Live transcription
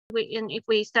If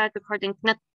we start recording,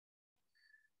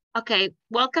 okay,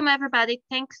 welcome everybody.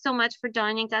 Thanks so much for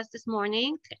joining us this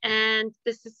morning. And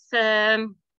this is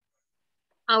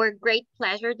our great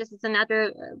pleasure. This is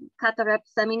another Katorep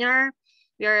seminar.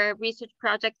 We are a research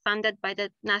project funded by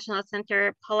the National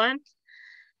Center Poland.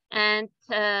 And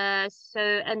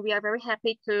we are very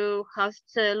happy to host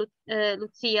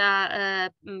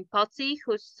Lucia Pozzi,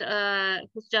 who's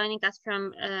joining us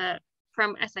from,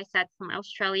 as I said, from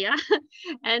Australia.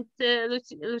 And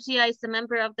Lucia is a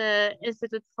member of the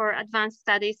Institute for Advanced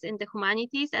Studies in the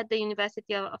Humanities at the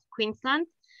University of Queensland.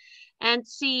 And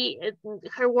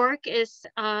her work is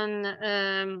on,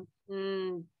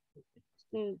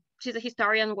 she's a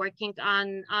historian working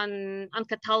on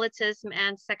Catholicism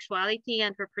and sexuality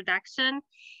and reproduction.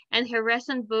 And her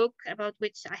recent book, about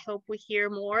which I hope we hear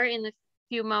more in a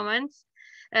few moments,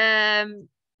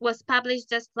 was published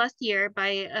just last year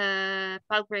by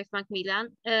Palgrave Macmillan,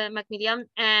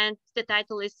 and the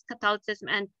title is Catholicism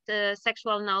and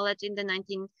Sexual Knowledge in the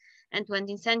 19th and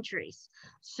 20th centuries.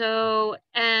 So,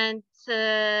 and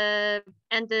the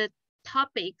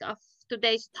topic of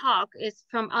today's talk is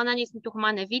From Onanism to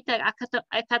Humanae Vitae,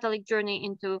 a Catholic journey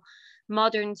into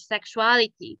modern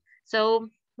sexuality.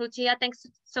 So, Lucia, thanks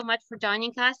so much for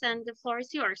joining us, and the floor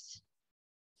is yours.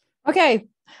 Okay,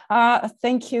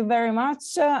 thank you very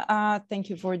much. Thank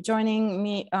you for joining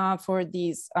me for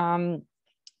this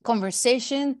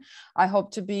conversation. I hope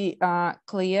to be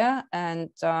clear, and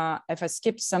if I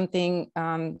skip something,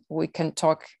 we can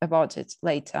talk about it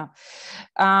later.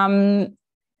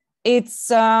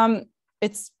 It's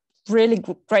really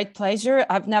great pleasure.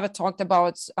 I've never talked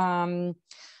about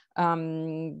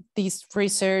this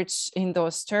research in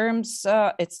those terms.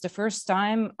 It's the first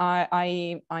time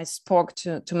I spoke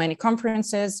to many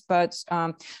conferences, but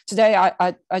today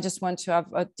I just want to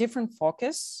have a different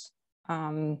focus.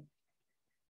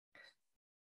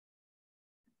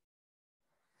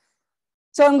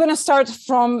 So I'm going to start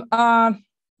from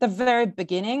the very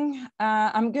beginning.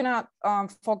 I'm going to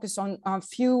focus on a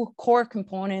few core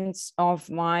components of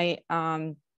my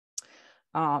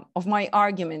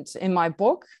argument in my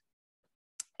book.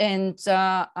 And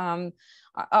I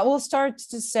will start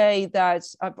to say that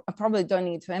I probably don't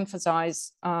need to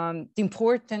emphasize the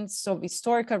importance of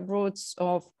historical roots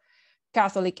of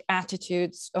Catholic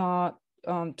attitudes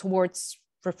towards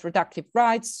reproductive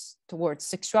rights, towards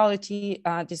sexuality.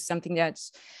 This is something that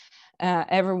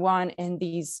everyone in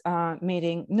this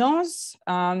meeting knows.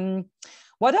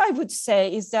 What I would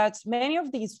say is that many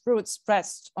of these roots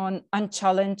rest on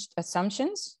unchallenged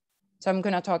assumptions. So I'm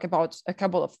going to talk about a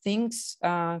couple of things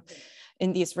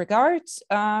in this regard.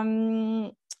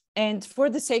 And for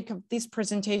the sake of this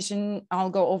presentation,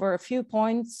 I'll go over a few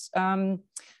points,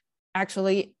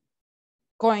 actually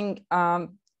going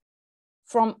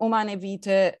from Humanae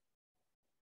Vitae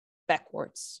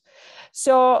backwards.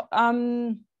 So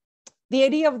the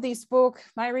idea of this book,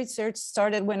 my research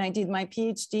started when I did my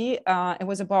PhD. It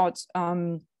was about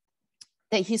the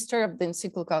history of the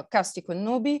encyclical Casti,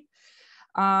 connubii.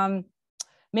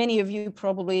 Many of you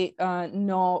probably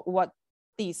know what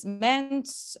this meant,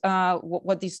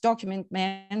 what this document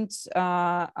meant,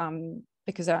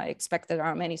 because I expect there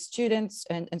are many students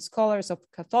and scholars of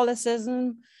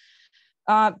Catholicism.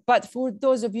 But for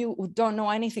those of you who don't know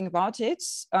anything about it,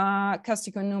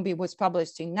 Casti connubii was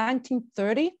published in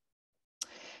 1930.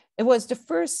 It was the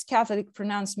first Catholic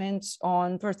pronouncement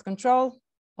on birth control,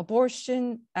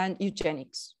 abortion, and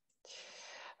eugenics.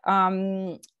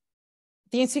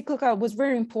 The encyclical was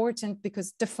very important because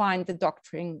it defined the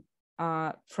doctrine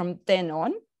from then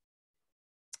on,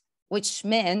 which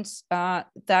meant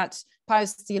that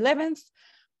Pius XI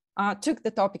took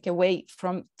the topic away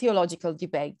from theological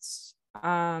debates.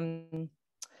 And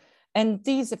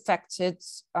these affected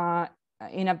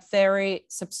in a very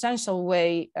substantial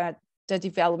way the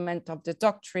development of the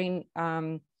doctrine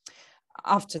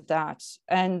after that.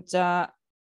 And the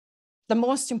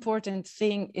most important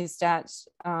thing is that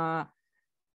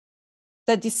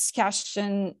the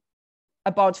discussion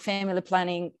about family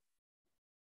planning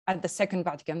at the Second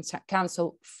Vatican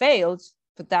Council failed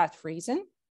for that reason.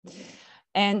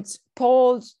 And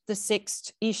Paul VI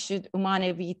issued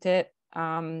Humanae Vitae,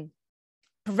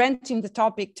 preventing the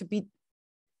topic to be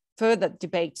further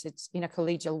debated in a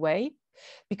collegial way,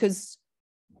 because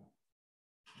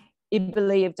he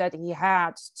believed that he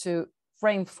had to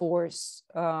reinforce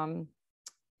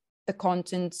the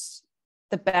contents,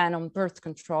 the ban on birth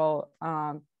control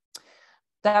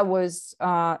that was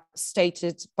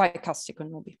stated by Casti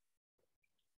connubii.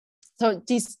 So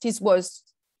this was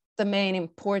the main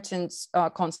important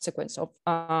consequence of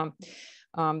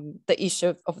the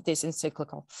issue of this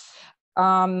encyclical.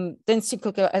 The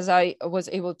encyclical, as I was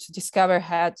able to discover,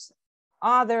 had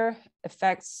other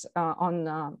effects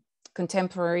on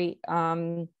contemporary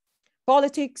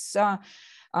politics.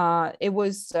 It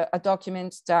was a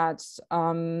document that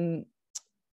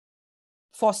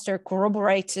fostered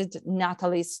corroborated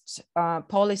natalist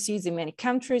policies in many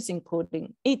countries,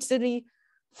 including Italy,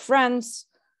 France,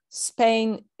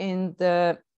 Spain in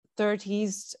the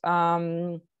 30s.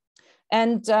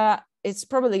 And it's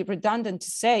probably redundant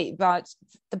to say, but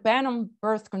the ban on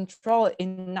birth control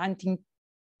in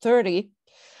 1930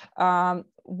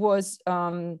 was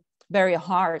very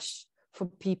harsh for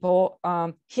people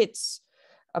hit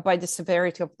by the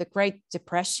severity of the Great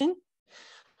Depression.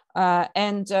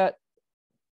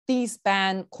 These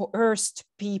bans coerced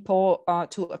people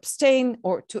to abstain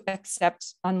or to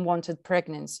accept unwanted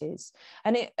pregnancies.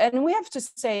 And we have to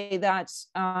say that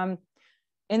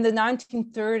in the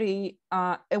 1930s,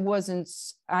 it wasn't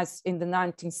as in the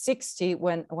 1960s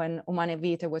when Humanae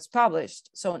Vitae was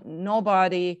published. So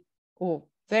nobody, or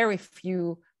very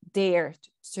few, dared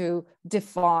to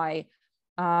defy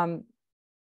the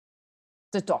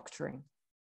doctrine.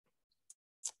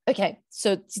 Okay,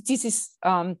 so this is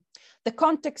the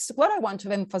context. What I want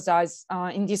to emphasize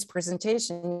in this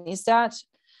presentation is that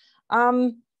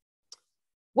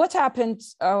what happened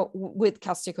with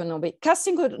Casti connubii?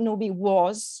 Casti connubii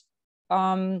was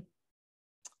the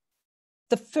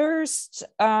first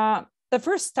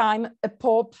time a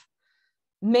pope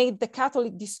made the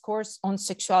Catholic discourse on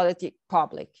sexuality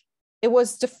public. It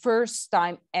was the first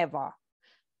time ever.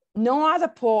 No other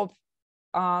pope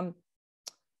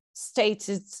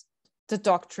stated the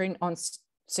doctrine on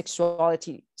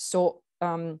sexuality so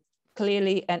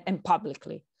clearly and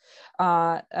publicly.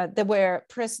 There were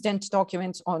precedent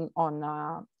documents on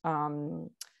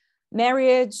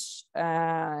marriage,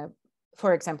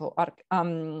 for example,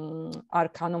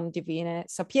 Arcanum Divine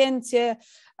Sapientiae,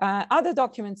 other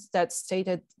documents that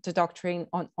stated the doctrine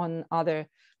on other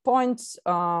points,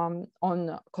 on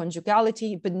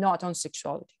conjugality, but not on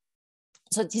sexuality.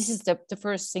 So this is the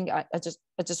first thing I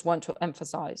just want to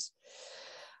emphasize.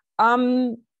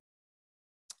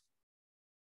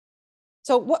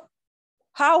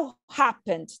 How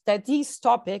happened that these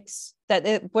topics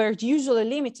that were usually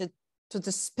limited to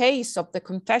the space of the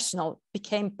confessional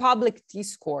became public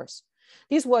discourse?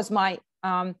 This was my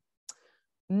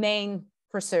main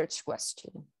research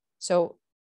question. So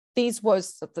this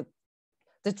was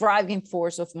the driving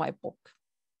force of my book.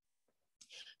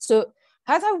 So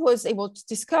as I was able to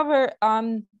discover,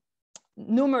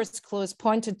 numerous clues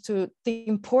pointed to the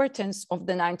importance of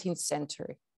the 19th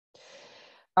century.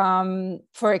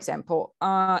 For example,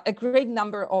 a great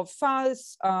number of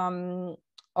files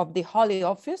of the Holy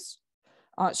Office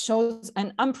shows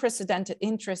an unprecedented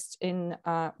interest in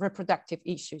reproductive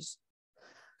issues.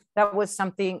 That was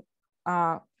something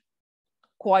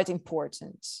quite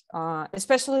important,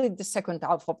 especially the second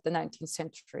half of the 19th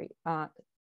century.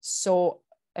 Saw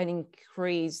an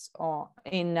increase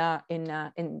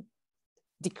in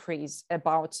decrease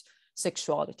about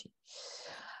sexuality.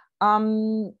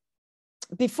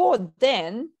 Before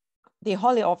then, the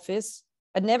Holy Office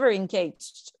had never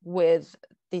engaged with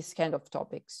these kind of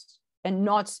topics, and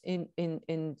not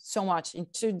in so much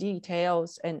into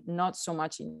details, and not so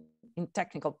much in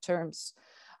technical terms,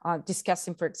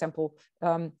 discussing, for example,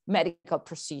 medical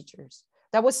procedures.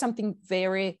 That was something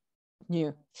very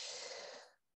new.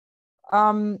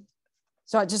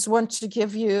 So I just want to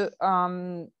give you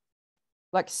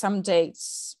like some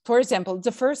dates. For example,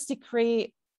 the first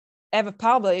decree ever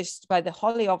published by the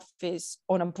Holy Office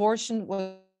on abortion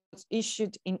was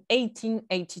issued in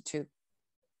 1882.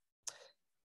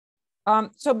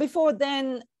 So before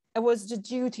then, it was the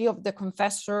duty of the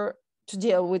confessor to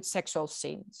deal with sexual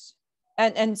sins.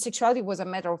 And sexuality was a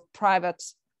matter of private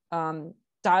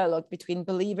dialogue between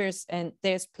believers and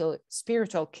their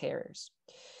spiritual carers.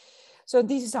 So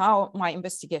this is how my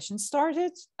investigation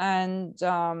started. And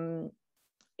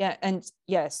yeah, and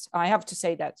yes, I have to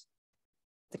say that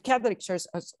the Catholic Church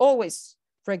has always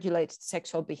regulated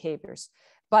sexual behaviors.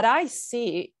 But I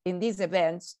see in these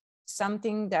events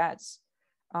something that's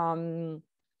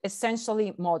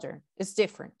essentially modern. It's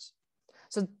different.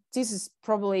 So this is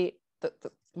probably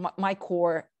my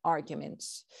core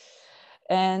arguments.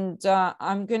 And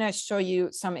I'm going to show you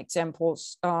some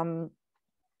examples to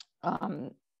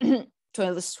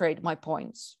illustrate my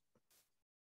points.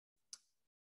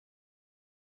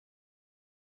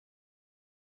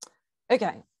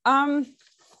 Okay.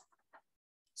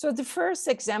 So the first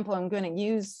example I'm going to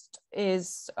use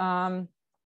is the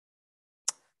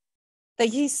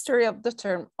history of the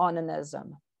term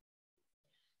onanism.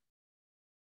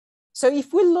 So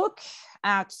if we look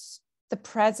at the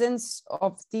presence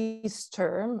of this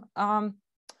term,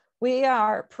 we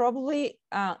are probably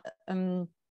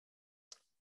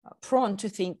prone to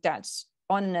think that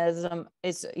onanism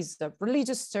is a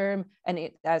religious term, and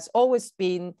it has always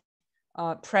been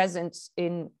present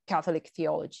in Catholic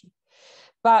theology.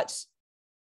 But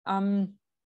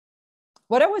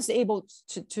what I was able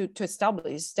to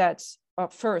establish that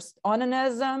first,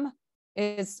 onanism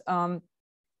is a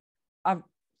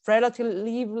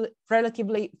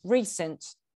relatively recent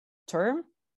term,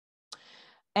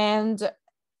 and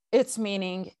its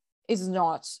meaning is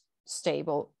not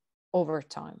stable over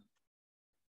time.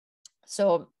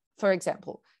 So, for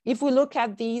example, if we look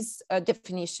at these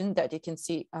definition that you can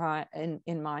see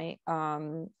in my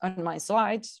on my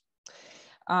slides,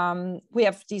 we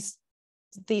have this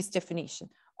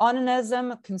definition.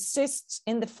 Onanism consists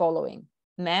in the following: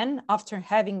 man, after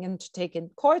having undertaken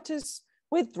coitus,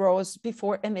 withdraws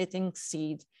before emitting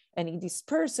seed, and he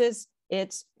disperses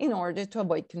it in order to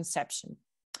avoid conception.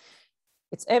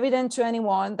 It's evident to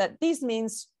anyone that this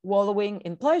means wallowing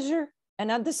in pleasure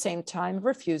and at the same time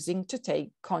refusing to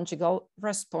take conjugal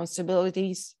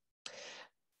responsibilities.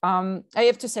 I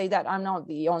have to say that I'm not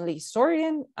the only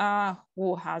historian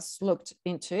who has looked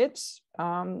into it,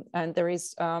 and there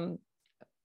is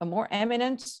a more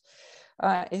eminent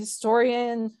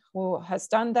historian who has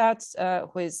done that,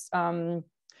 who is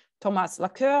Thomas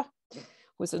Lacoeur,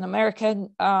 who is an American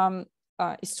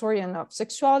historian of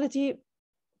sexuality,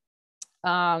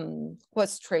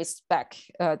 was traced back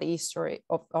the history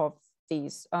of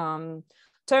these term.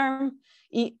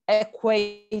 He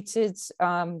equated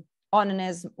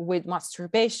onanism with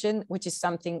masturbation, which is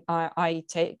something I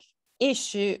take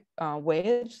issue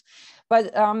with.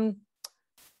 But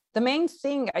the main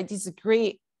thing I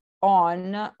disagree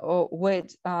on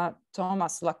with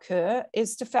Thomas Lacoeur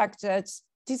is the fact that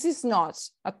this is not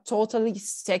a totally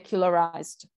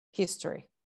secularized history.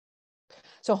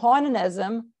 So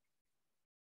onanism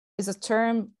is a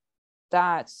term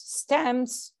that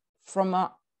stems from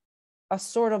a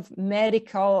sort of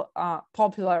medical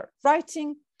popular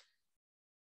writing,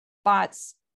 but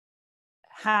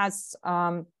has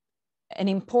an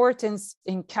importance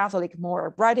in Catholic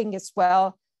moral writing as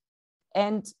well,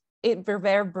 and it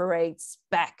reverberates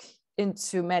back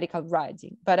into medical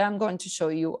writing. But I'm going to show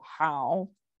you how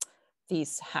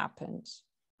this happened.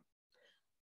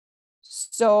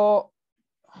 So,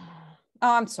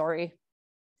 I'm sorry,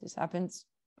 this happens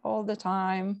all the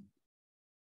time.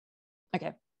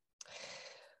 Okay.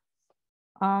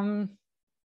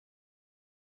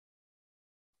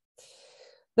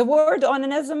 The word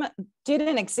onanism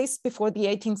didn't exist before the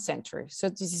 18th century. So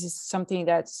this is something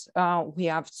that we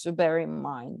have to bear in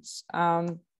mind.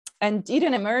 And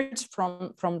didn't emerge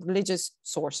from religious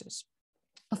sources.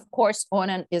 Of course,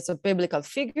 Onan is a biblical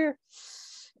figure,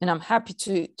 and I'm happy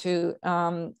to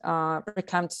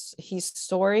recount his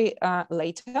story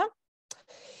later.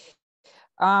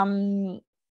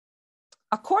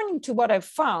 According to what I've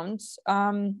found,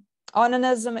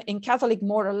 onanism in Catholic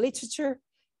moral literature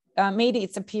made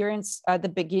its appearance at the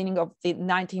beginning of the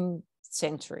 19th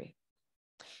century.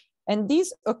 And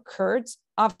this occurred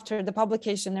after the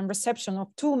publication and reception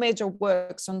of two major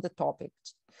works on the topic.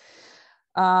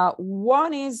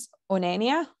 One is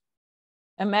Onania,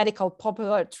 a medical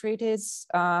popular treatise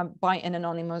by an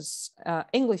anonymous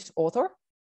English author.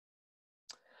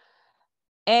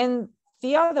 And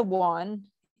the other one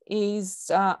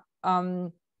is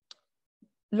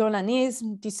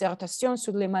L'Onanisme, dissertation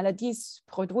sur les maladies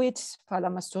produites par la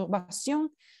masturbation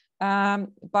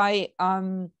by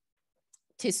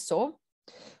Tissot,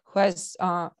 who has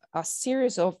a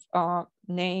series of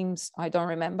names I don't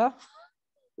remember,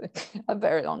 a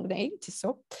very long name,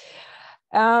 Tissot.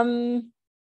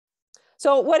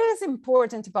 So what is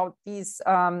important about this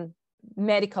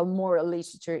medical moral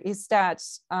literature is that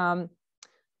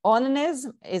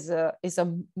onanism is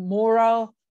a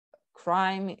moral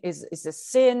crime, is a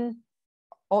sin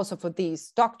also for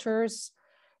these doctors,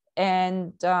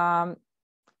 and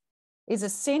is a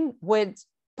sin with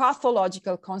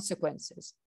pathological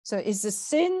consequences. So it's a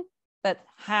sin that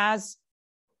has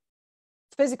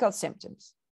physical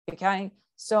symptoms, okay?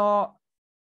 So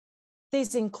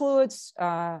this includes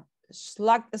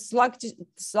sluggishness,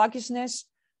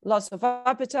 loss of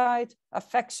appetite,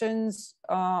 affections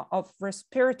of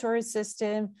respiratory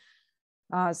system,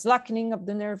 slackening of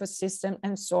the nervous system,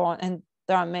 and so on. And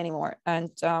there are many more. And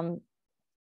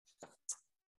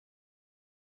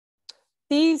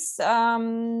these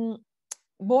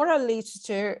moral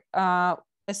literature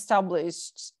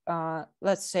established,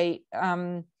 let's say,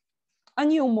 a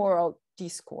new moral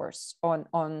discourse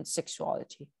on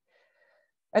sexuality,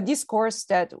 a discourse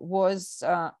that was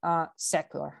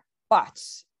secular. But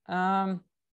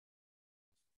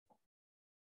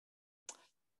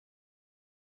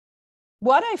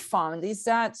what I found is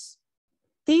that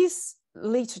these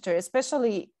literature,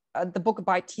 especially the book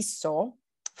by Tissot,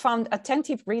 found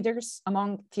attentive readers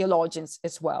among theologians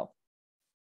as well.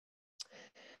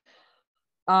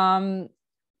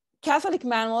 Catholic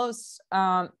manuals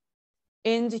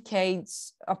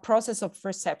indicates a process of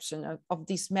perception of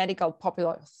this medical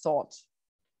popular thought.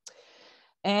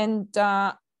 And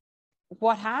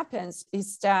what happens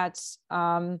is that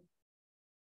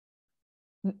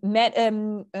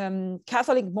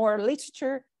Catholic moral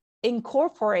literature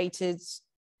incorporated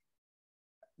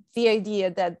the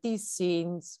idea that these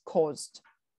scenes caused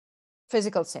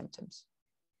physical symptoms.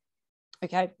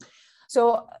 Okay,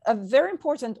 so a very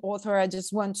important author I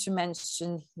just want to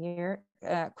mention here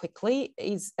quickly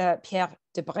is Pierre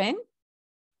de Bruyne.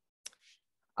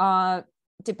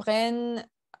 De Bruyne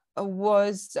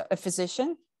was a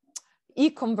physician. He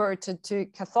converted to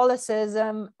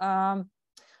Catholicism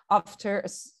after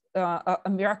a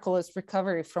miraculous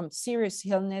recovery from serious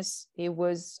illness. He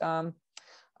was a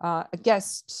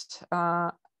guest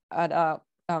at a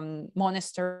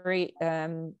monastery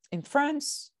in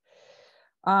France.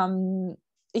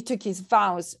 He took his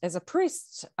vows as a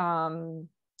priest, and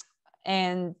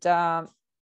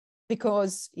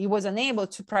because he was unable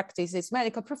to practice his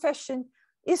medical profession,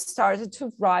 he started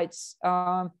to write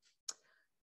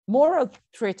moral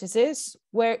treatises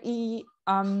where he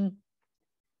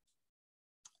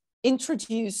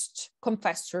introduced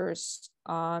confessors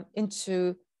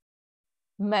into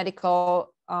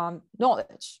medical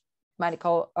knowledge,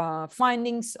 medical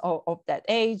findings of that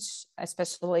age,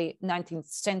 especially 19th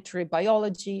century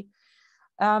biology,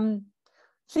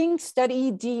 things that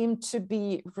he deemed to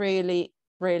be really,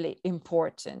 really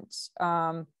important.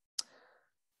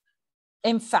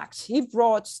 In fact, he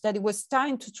wrote that it was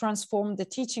time to transform the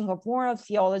teaching of moral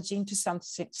theology into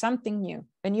something new,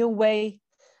 a new way,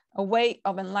 a way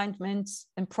of enlightenment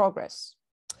and progress.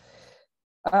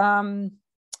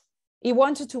 He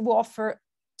wanted to offer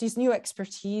this new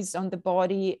expertise on the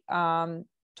body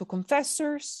to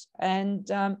confessors, and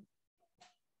the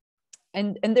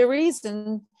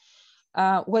reason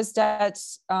was that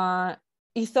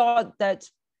he thought that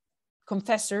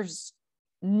confessors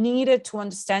needed to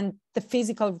understand the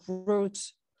physical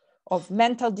root of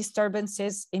mental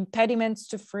disturbances, impediments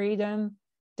to freedom,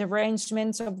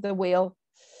 derangements of the will,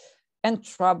 and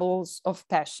troubles of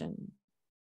passion.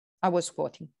 I was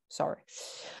quoting, sorry.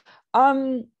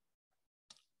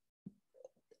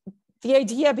 The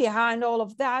idea behind all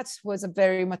of that was a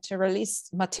very materialist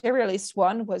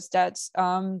one, was that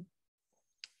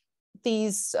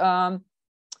these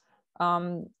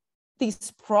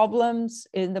problems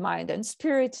in the mind and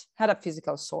spirit had a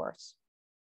physical source.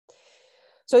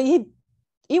 So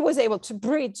he was able to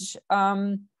bridge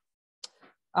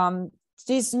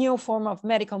this new form of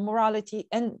medical morality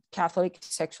and Catholic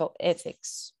sexual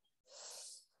ethics.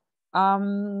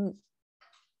 I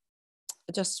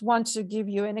just want to give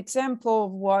you an example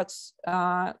of what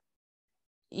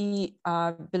he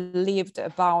believed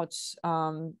about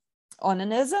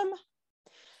onanism.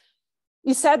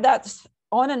 He said that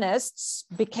onanists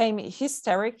became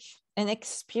hysteric and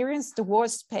experienced the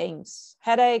worst pains: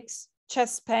 headaches,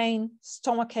 chest pain,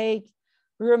 stomachache,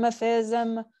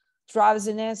 rheumatism,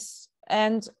 drowsiness,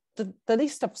 and the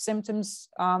list of symptoms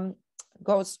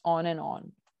goes on and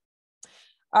on.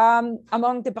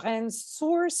 Among de Bruyne's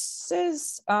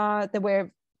sources, there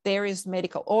were various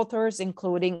medical authors,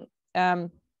 including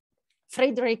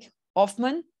Friedrich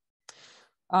Hoffmann,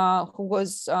 who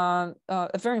was a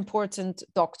very important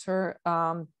doctor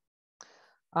in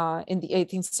the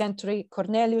 18th century,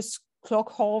 Cornelius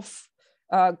Klockhoff,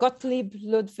 Gottlieb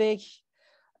Ludwig,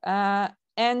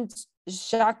 and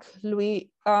Jacques-Louis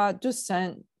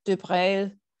Toussaint de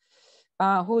Breuil,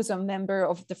 who is a member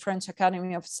of the French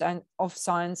Academy of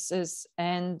Sciences,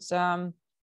 and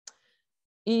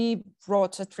he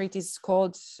wrote a treatise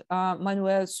called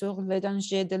Manuel sur les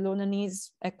dangers de l'onanisme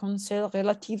et conseils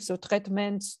relatifs au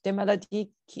traitement des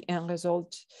maladies qui en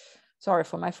résultent. Sorry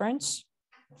for my French.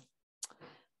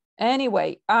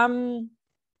 Anyway,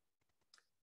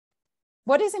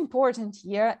 what is important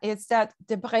here is that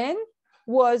de Bruyne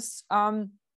was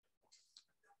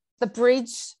the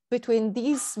bridge between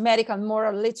these medical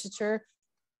moral literature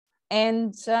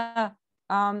and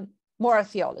moral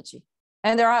theology.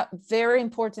 And there are very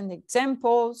important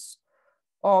examples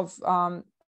of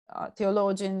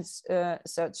theologians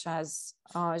such as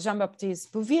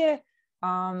Jean-Baptiste Bouvier,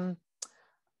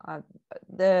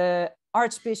 the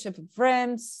Archbishop of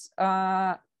Reims,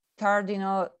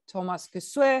 Cardinal Thomas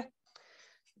Gossuet.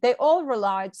 They all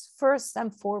relied first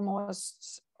and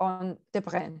foremost on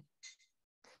Debrenne.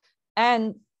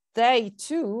 And they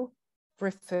too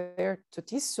refer to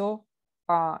Tissot,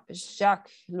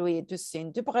 Jacques-Louis de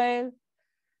Saint-Debrel,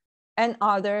 and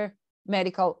other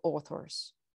medical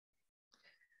authors.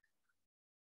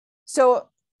 So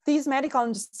this medical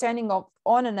understanding of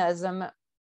onanism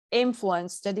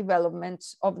influenced the development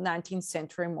of 19th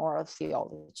century moral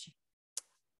theology.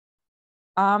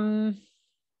 I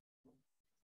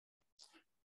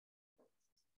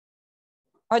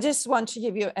just want to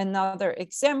give you another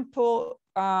example.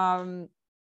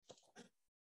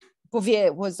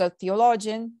 Bouvier was a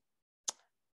theologian,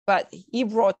 but he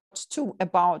wrote too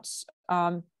about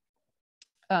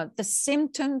the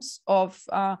symptoms of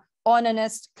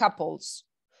onanist couples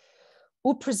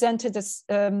who presented as,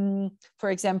 for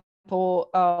example,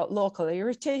 local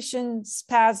irritation,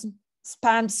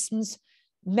 spasms,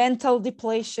 mental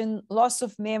depletion, loss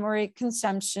of memory,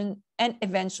 consumption, and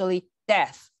eventually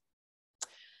death.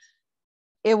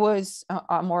 It was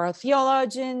a moral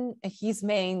theologian. His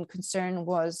main concern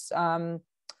was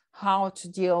how to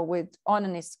deal with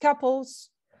onanist couples.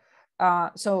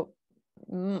 So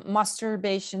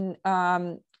masturbation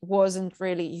wasn't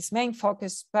really his main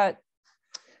focus, but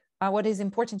what is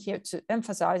important here to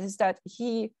emphasize is that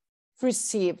he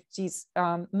received this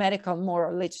medical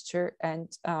moral literature and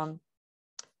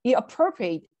he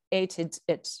appropriated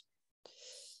it.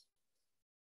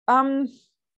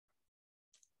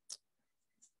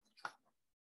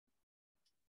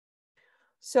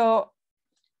 So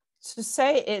to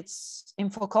say it's in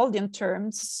Foucauldian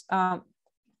terms,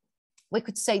 we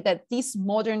could say that this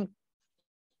modern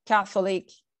Catholic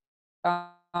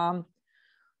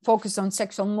focus on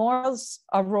sexual morals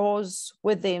arose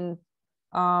within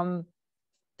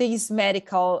this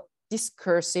medical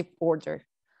discursive order.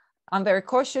 I'm very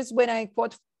cautious when I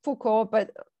quote Foucault,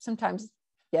 but sometimes,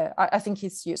 yeah, I think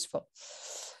it's useful.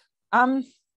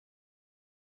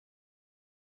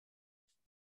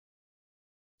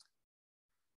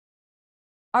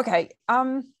 Okay,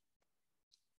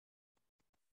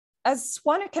 as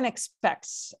one can expect,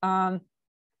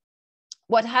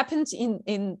 what happens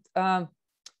in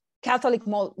Catholic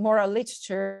moral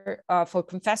literature for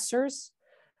confessors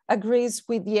agrees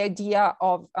with the idea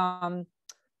of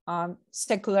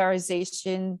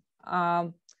secularization,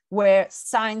 where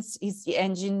science is the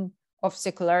engine of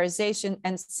secularization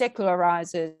and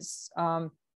secularizes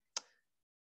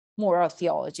moral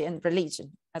theology and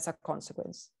religion as a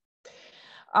consequence.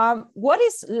 What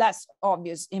is less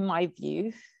obvious in my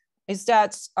view is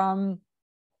that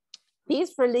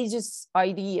these religious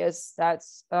ideas that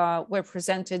were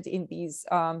presented in these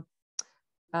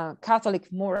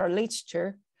Catholic moral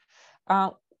literature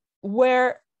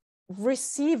were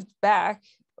received back,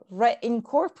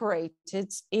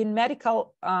 reincorporated in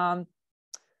medical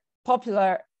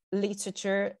popular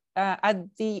literature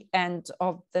at the end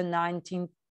of the 19th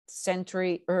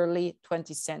century, early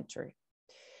 20th century.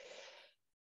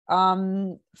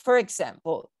 For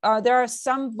example, there are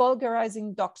some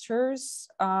vulgarizing doctors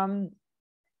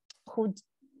who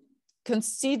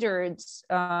considered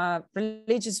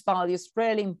religious values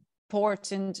really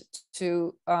important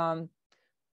to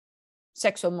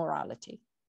sexual morality.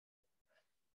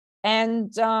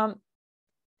 And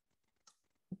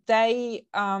they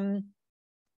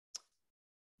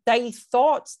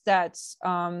thought that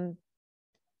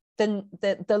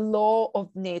the law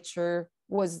of nature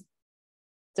was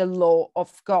the law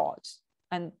of God,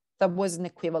 and there was an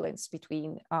equivalence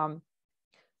between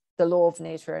the law of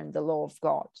nature and the law of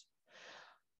God.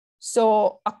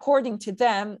 So according to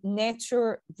them,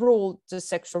 nature ruled the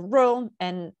sexual realm,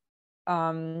 and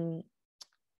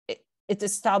it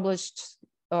established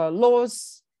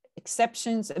laws,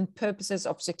 exceptions, and purposes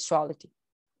of sexuality.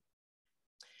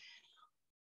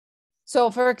 So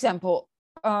for example,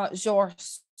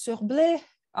 Georges Surblé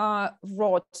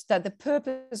wrote that the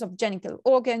purpose of genital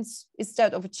organs is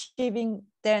that of achieving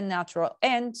their natural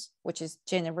end, which is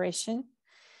generation.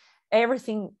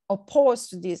 Everything opposed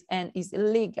to this end is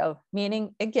illegal,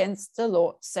 meaning against the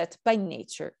law set by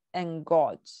nature and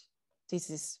God. This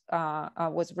is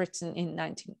was written in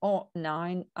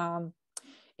 1909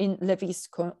 in Lévis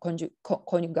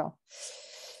Conjugal.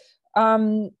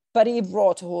 But he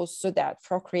wrote also that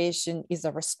procreation is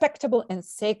a respectable and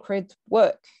sacred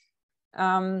work.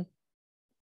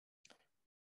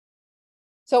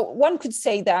 So one could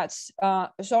say that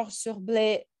Georges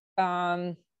Surblé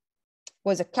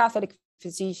was a Catholic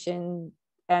physician,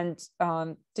 and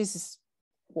this is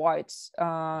quite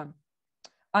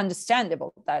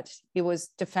understandable that he was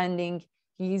defending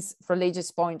his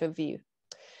religious point of view.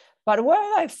 But what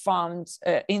I found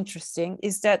interesting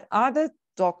is that other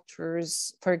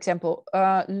doctors, for example,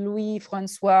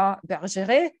 Louis-François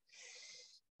Bergeret,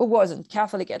 who wasn't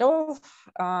Catholic at all.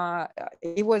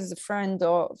 He was a friend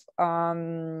of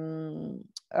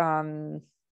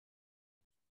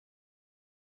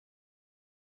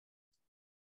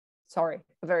sorry,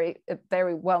 a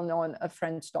very well-known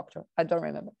French doctor. I don't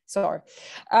remember. Sorry,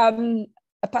 a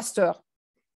Pasteur.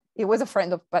 He was a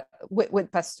friend of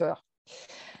with Pasteur.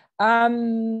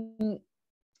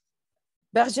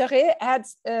 Bergeret had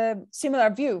a similar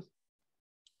view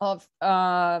of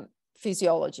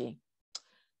physiology,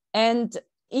 and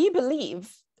he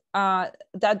believed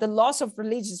that the loss of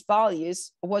religious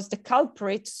values was the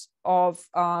culprit of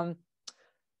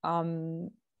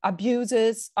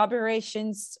abuses,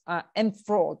 aberrations, and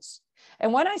frauds.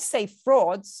 And when I say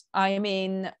frauds, I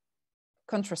mean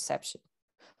contraception.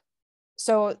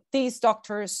 So these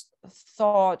doctors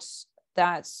thought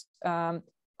that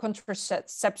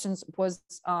contraception was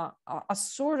a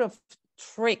sort of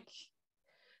trick,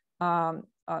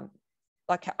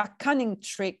 like a cunning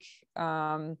trick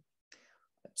to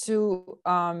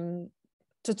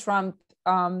trump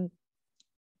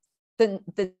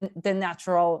the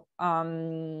natural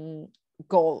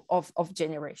goal of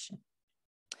generation.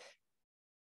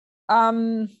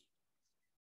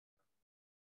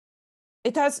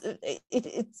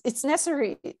 It's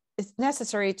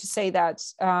necessary to say that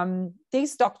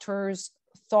these doctors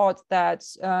thought that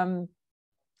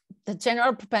the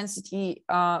general propensity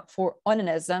for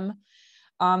onanism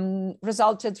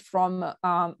resulted from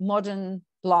modern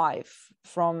life,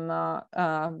 from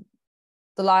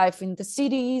the life in the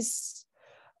cities,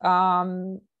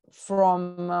 from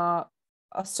a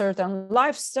certain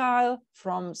lifestyle,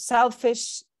 from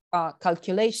selfish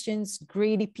calculations,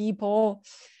 greedy people,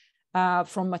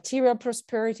 from material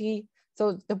prosperity.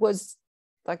 So there was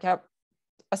like a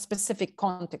specific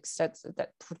context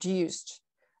that produced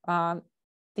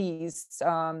these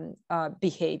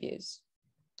behaviors.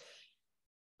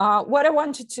 What I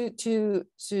wanted to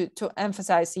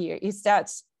emphasize here is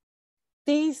that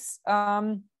these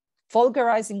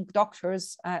vulgarizing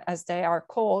doctors, as they are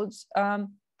called,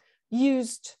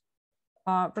 used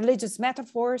religious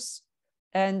metaphors,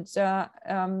 and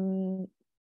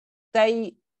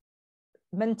they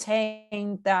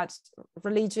maintained that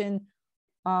religion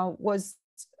was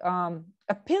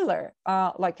a pillar,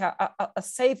 like a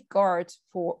safeguard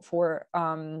for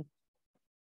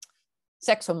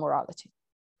sexual morality.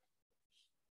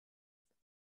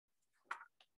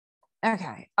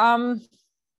 Okay.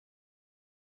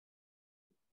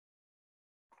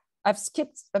 I've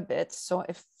skipped a bit, so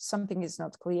if something is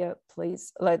not clear,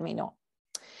 please let me know.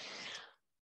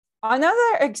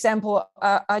 Another example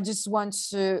I just want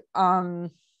to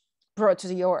bring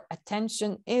to your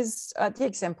attention is the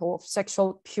example of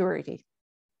sexual purity,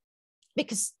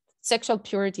 because sexual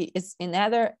purity is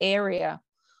another area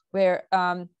where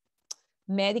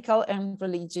medical and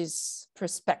religious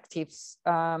perspectives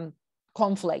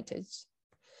conflated.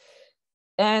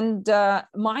 And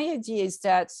my idea is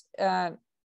that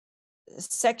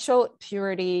sexual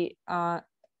purity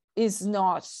is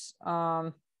not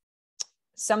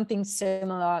something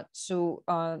similar to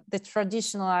the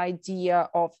traditional idea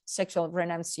of sexual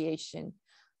renunciation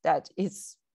that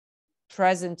is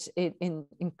present in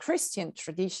Christian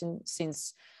tradition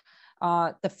since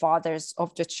the fathers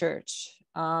of the church.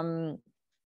 I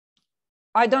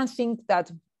don't think that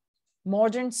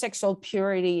modern sexual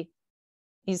purity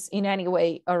is in any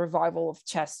way a revival of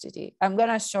chastity. I'm going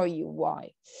to show you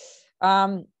why.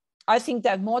 I think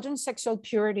that modern sexual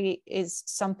purity is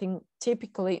something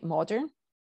typically modern,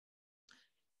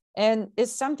 and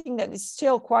is something that is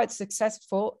still quite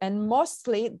successful and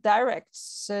mostly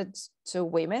directed to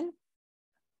women.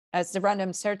 As the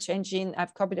random search engine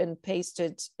I've copied and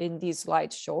pasted in these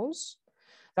slideshows,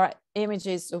 there are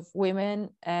images of women,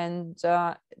 and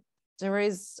there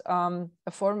is a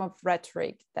form of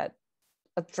rhetoric that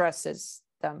addresses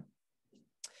them.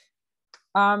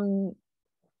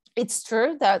 It's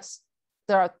true that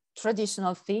there are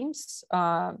traditional themes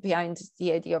behind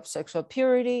the idea of sexual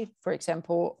purity. For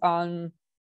example,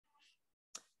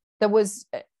 there was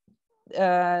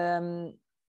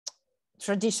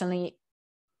traditionally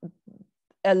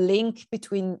a link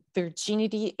between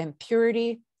virginity and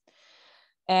purity,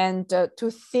 and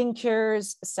to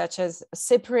thinkers such as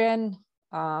Cyprian,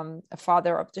 a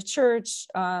father of the church,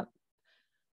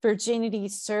 virginity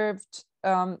served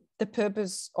the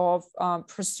purpose of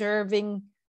preserving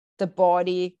the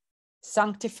body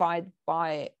sanctified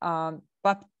by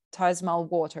baptismal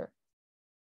water.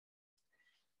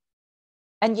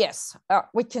 And yes,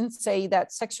 we can say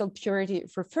that sexual purity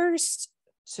refers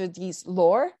to this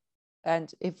lore,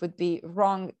 and it would be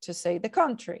wrong to say the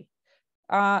contrary.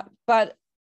 But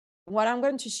what I'm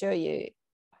going to show you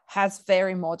has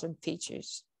very modern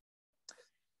features.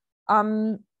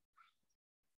 To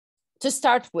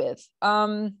start with,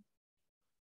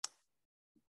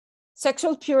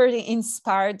 sexual purity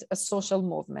inspired a social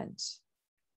movement.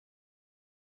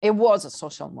 It was a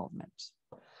social movement.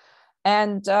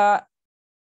 And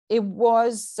it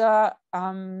was a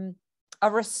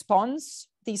response,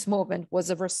 this movement was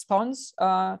a response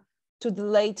to the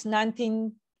late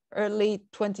 19th, early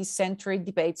 20th century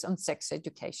debates on sex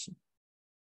education.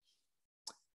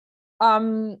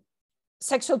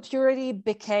 Sexual purity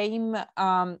became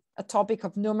a topic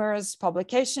of numerous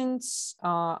publications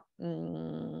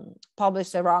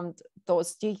published around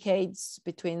those decades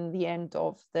between the end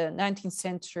of the 19th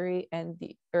century and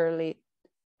the early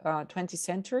 20th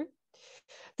century.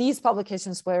 These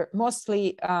publications were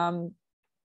mostly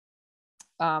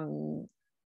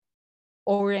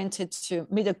oriented to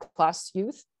middle-class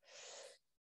youth.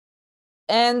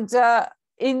 And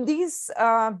in these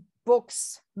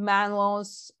books,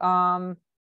 manuals,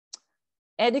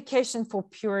 education for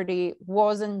purity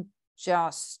wasn't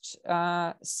just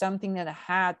something that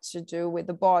had to do with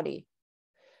the body.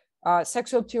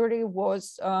 Sexual purity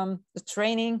was the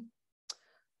training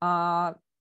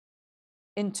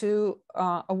into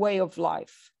a way of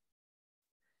life.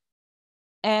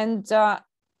 And I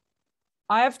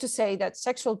have to say that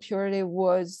sexual purity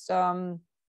was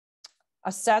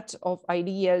a set of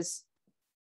ideas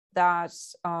that,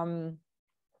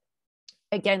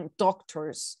 again,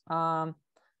 doctors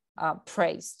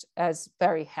praised as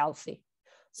very healthy.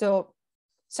 So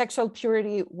sexual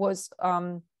purity was,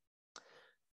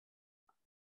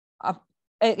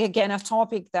 again, a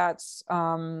topic that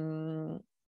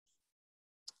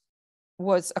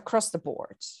was across the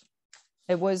board.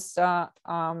 It was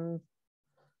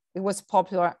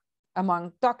popular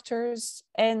among doctors,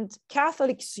 and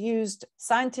Catholics used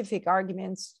scientific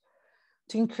arguments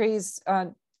to increase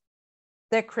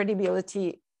the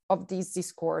credibility of this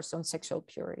discourse on sexual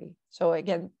purity. So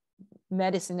again,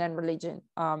 medicine and religion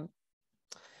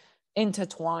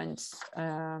intertwined.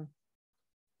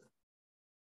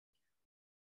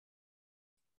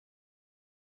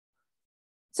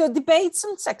 So debates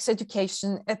on sex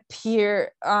education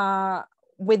appear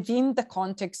within the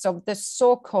context of the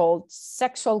so-called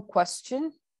sexual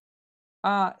question,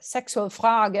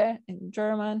 Sexualfrage in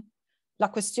German, la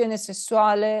questione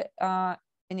sessuale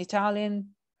in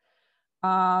Italian,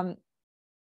 and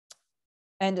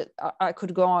I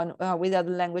could go on with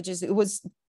other languages. It was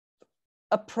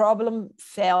a problem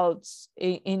felt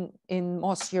in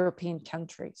most European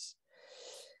countries.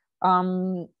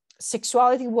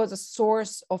 Sexuality was a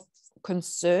source of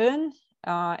concern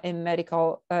in many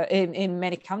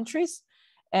countries,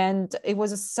 and it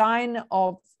was a sign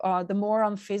of the moral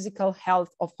and physical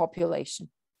health of population.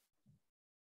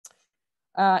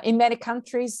 In many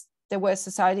countries, there were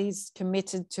societies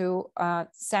committed to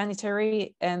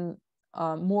sanitary and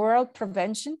moral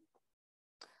prevention.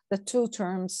 The two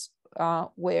terms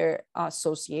were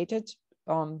associated,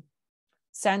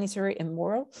 sanitary and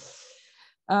moral.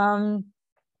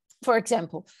 For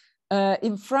example,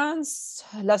 in France,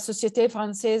 la Société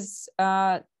Française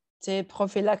de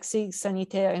Prophylaxie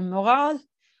Sanitaire et Morale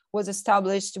was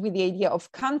established with the idea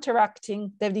of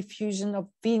counteracting the diffusion of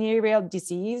venereal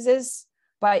diseases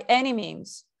by any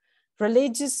means,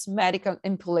 religious, medical,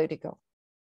 and political.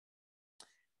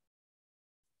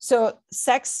 So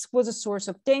sex was a source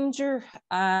of danger.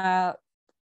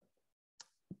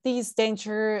 This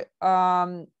danger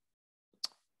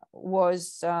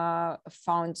was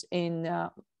found in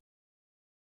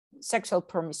sexual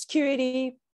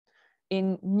promiscuity,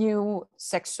 in new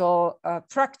sexual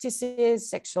practices,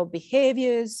 sexual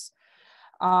behaviors.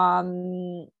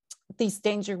 This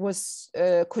danger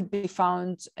could be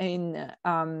found in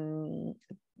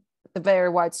the very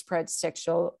widespread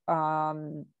sexual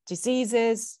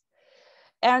diseases.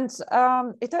 And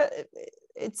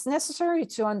it's necessary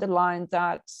to underline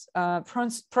that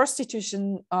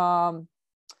prostitution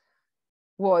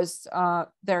was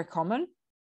very common.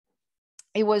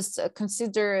 It was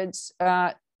considered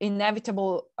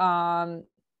inevitable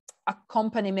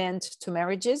accompaniment to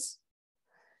marriages.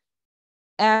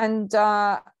 And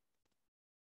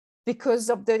because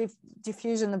of the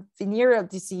diffusion of venereal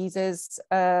diseases,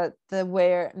 there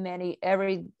were many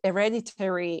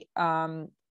hereditary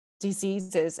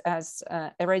diseases, as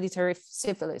hereditary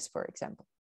syphilis, for example,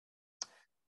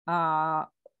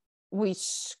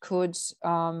 which could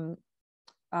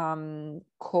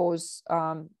cause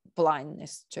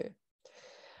blindness too.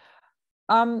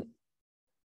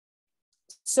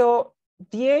 So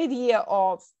the idea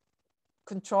of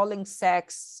controlling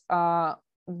sex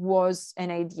was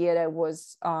an idea that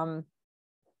was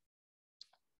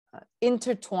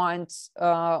intertwined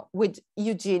with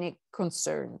eugenic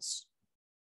concerns.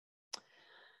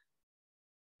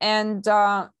 And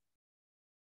the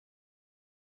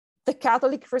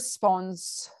Catholic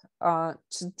response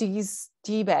to these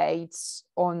debates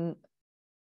on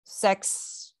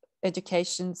sex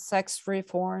education, sex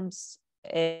reforms,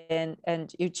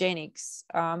 and eugenics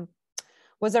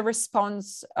was a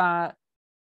response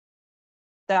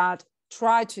that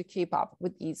tried to keep up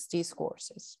with these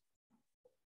discourses.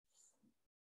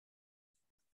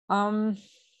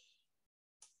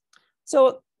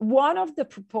 So one of the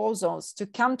proposals to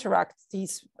counteract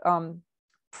these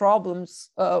problems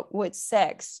with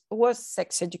sex was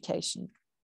sex education.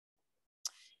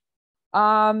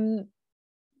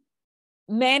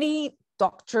 Many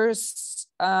doctors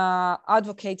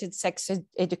advocated sex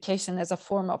education as a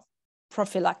form of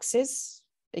prophylaxis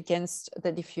against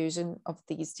the diffusion of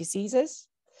these diseases.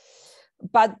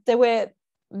 But there were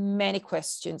many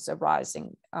questions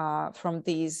arising from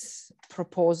these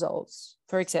proposals.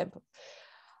 For example,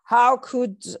 how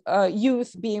could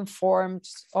youth be informed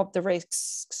of the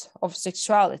risks of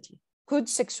sexuality? Could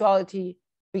sexuality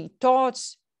be taught?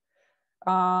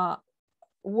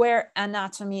 Were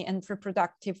anatomy and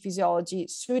reproductive physiology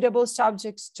suitable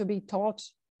subjects to be taught?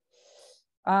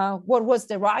 What was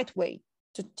the right way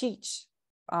to teach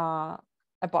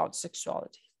about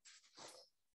sexuality?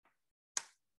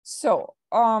 So,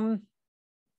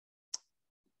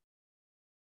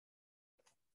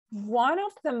 one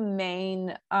of the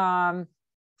main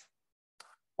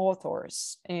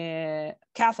authors,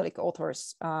 Catholic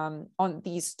authors on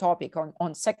this topic,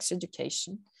 on sex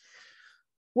education,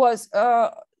 was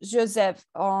Joseph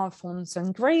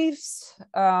Fonson-Graves.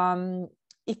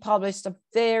 He published a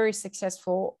very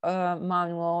successful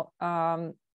manual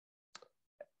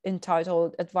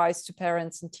entitled Advice to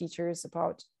Parents and Teachers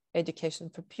About Education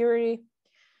for Purity.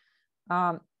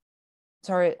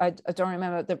 Sorry, I don't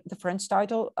remember the French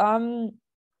title.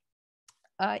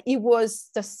 He was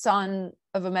the son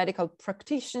of a medical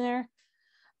practitioner,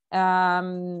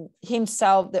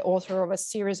 himself the author of a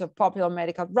series of popular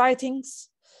medical writings.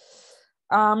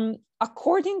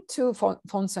 According to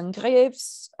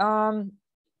Fonson-Graves,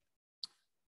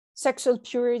 sexual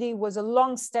purity was a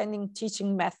long-standing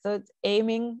teaching method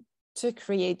aiming to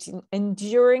create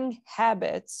enduring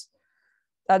habits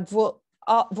that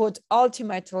would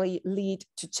ultimately lead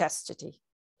to chastity.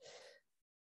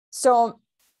 So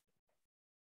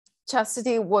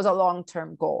chastity was a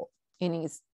long-term goal in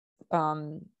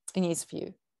his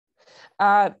view.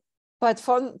 But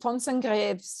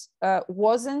Fonson-Graves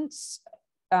wasn't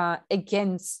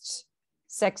against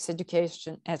sex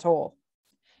education at all.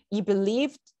 He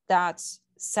believed that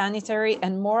sanitary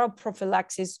and moral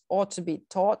prophylaxis ought to be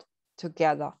taught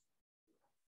together.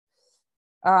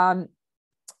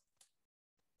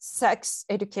 Sex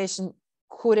education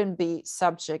couldn't be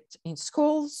subject in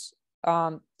schools.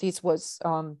 This was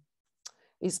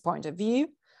his point of view.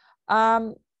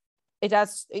 It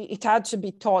had to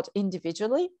be taught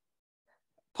individually,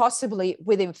 possibly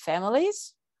within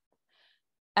families,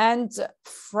 and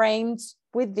framed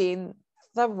within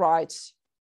the right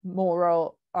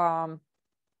moral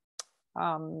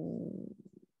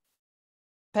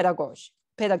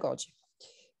pedagogy.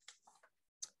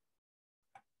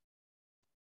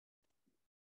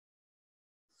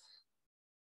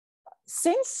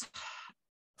 Since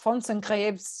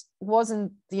Fonson-Graves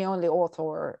wasn't the only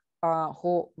author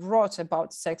who wrote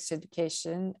about sex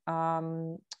education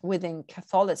within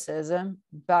Catholicism,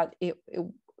 but it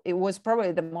was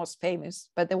probably the most famous,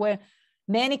 but there were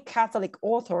many Catholic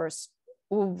authors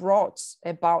who wrote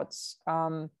about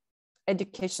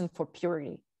education for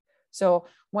purity. So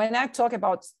when I talk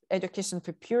about education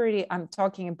for purity, I'm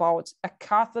talking about a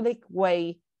Catholic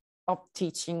way of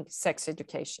teaching sex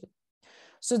education.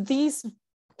 So these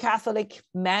Catholic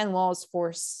manuals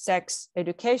for sex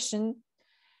education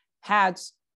had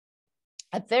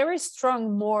a very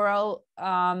strong moral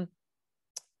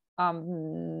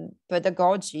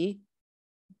pedagogy,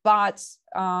 but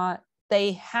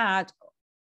they had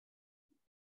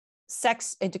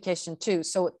sex education too.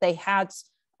 So they had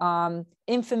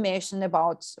information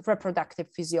about reproductive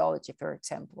physiology, for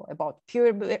example, about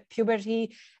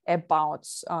puberty, about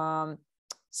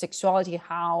sexuality,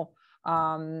 how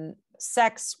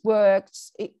sex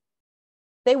worked.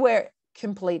 They were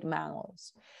complete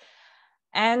manuals.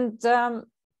 And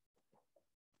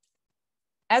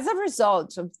as a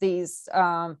result of these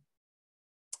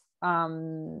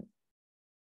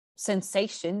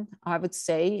sensation, I would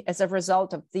say, as a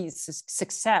result of this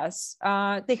success,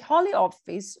 the Holy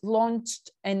Office launched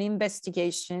an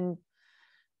investigation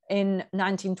in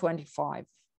 1925.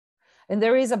 And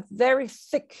there is a very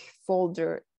thick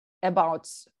folder about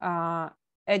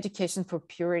education for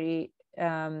purity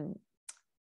in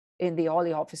the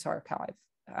Holy Office archive.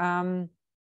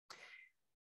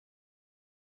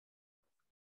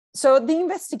 So the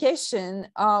investigation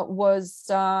was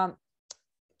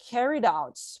carried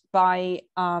out by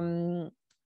an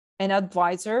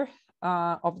advisor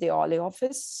of the Holy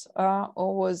Office, who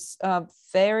was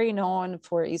very known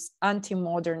for his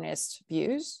anti-modernist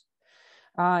views.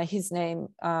 His name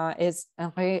is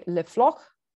Henri Lefloc.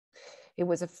 He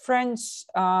was a French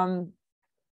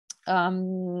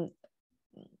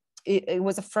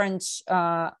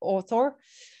author,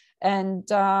 and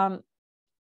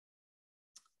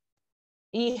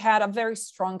he had a very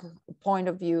strong point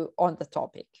of view on the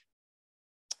topic.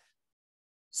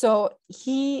 So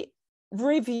he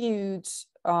reviewed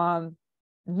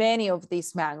many of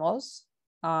these manuals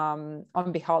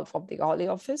on behalf of the Holy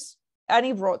Office, and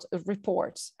he wrote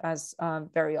reports, as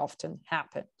very often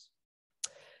happened.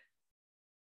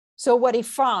 So what he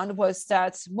found was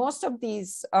that most of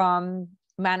these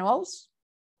manuals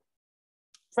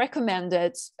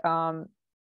recommended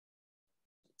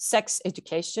sex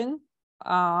education,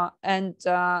 and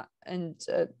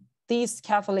these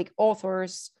Catholic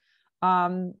authors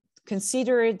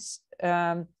considered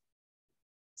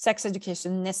sex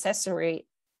education necessary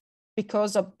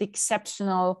because of the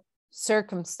exceptional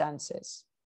circumstances.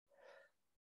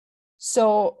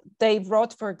 So they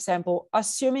wrote, for example,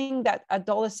 assuming that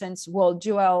adolescents will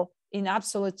dwell in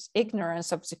absolute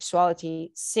ignorance of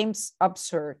sexuality seems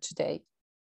absurd today.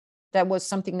 That was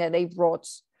something that they wrote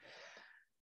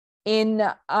in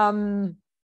the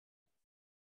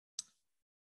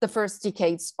first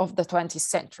decades of the 20th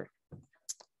century,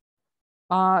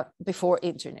 before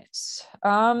internet.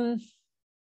 And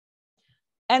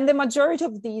the majority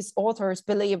of these authors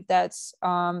believe that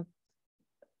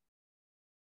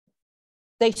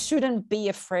they shouldn't be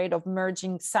afraid of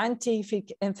merging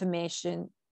scientific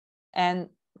information and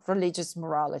religious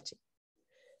morality.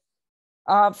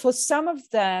 For some of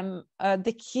them,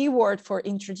 the key word for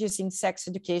introducing sex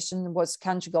education was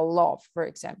conjugal love, for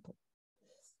example.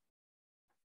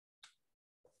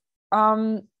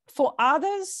 For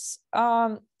others,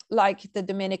 like the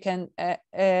Dominican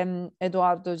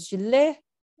Eduardo Gillet,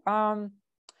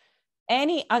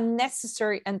 any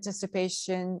unnecessary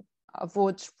anticipation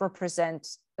would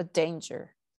represent a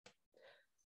danger.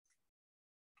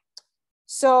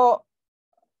 So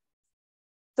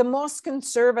the most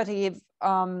conservative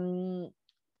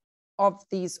of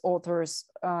these authors,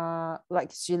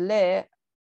 like Gillet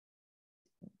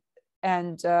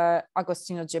and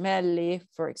Agostino Gemelli,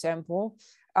 for example,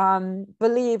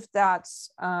 believe that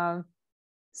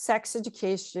sex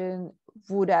education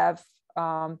would have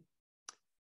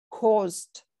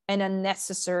caused an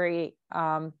unnecessary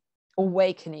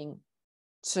awakening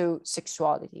to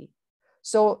sexuality.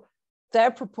 So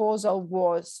their proposal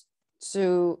was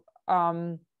to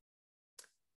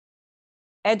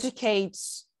educate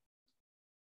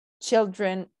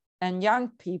children and young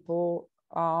people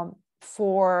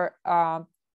for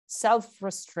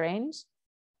self-restraint,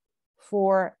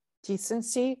 for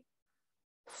decency,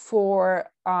 for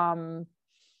a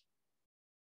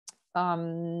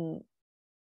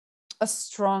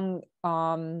strong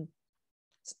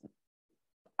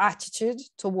attitude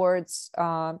towards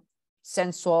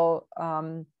sensual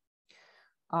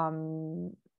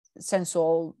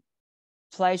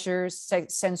pleasures,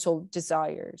 sensual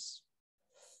desires.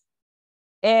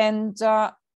 And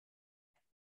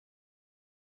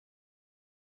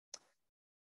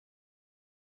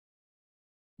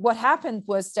what happened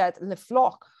was that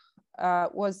Lefloc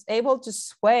was able to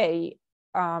sway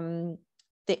the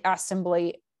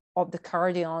assembly of the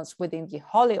cardinals within the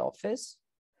Holy Office,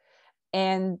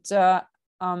 and the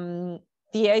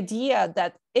idea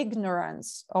that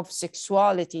ignorance of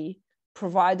sexuality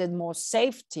provided more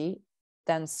safety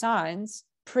than science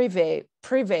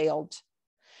prevailed.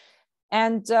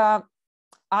 And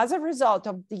as a result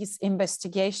of this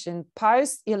investigation,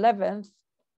 Pius XI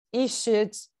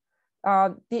issued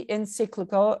the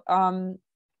encyclical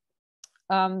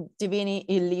Divini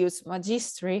Illius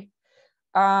Magistri,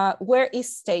 where he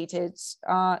stated,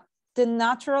 the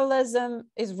naturalism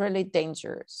is really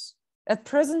dangerous. At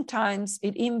present times,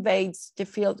 it invades the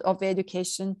field of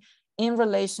education in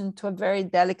relation to a very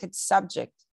delicate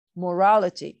subject,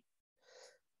 morality.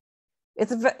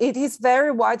 It is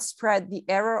very widespread, the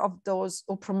error of those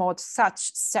who promote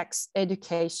such sex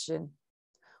education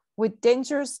with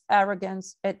dangerous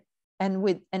arrogance and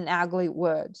with an ugly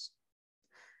word,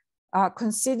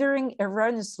 considering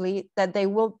erroneously that they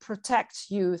will protect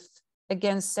youth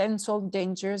against sensual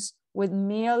dangers with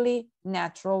merely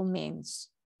natural means.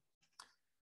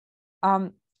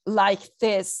 Like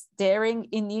this, daring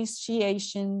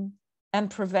initiation and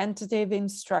preventative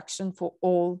instruction for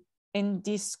all,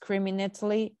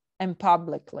 indiscriminately and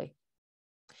publicly.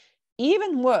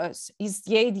 Even worse is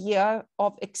the idea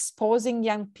of exposing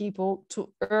young people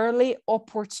to early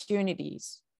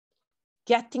opportunities,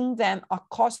 getting them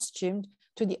accustomed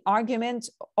to the argument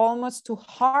almost to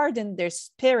harden their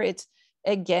spirit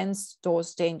against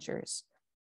those dangers.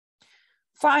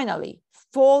 Finally,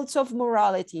 faults of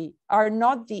morality are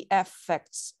not the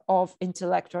effects of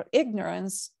intellectual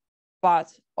ignorance,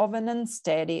 but of an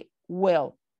unsteady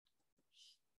will.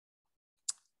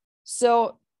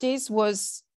 So this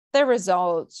was the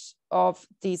result of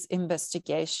this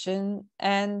investigation.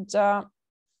 And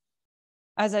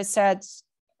as I said,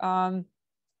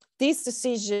 this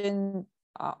decision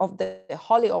of the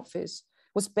Holy Office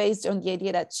was based on the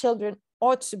idea that children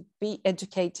ought to be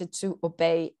educated to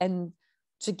obey and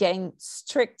to gain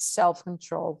strict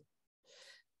self-control.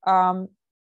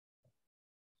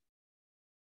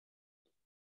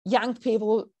 Young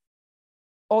people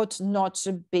ought not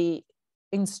to be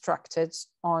instructed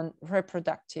on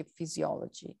reproductive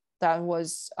physiology. That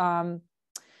was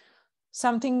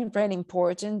something very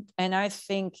important, and I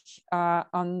think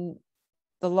on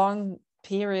the long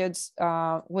periods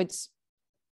with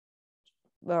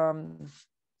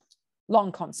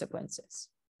long consequences.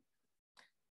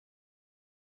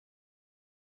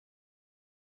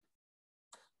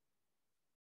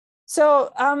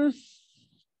 So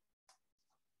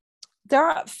there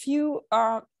are a few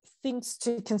things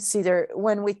to consider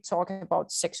when we talk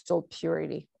about sexual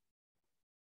purity.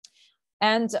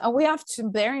 And we have to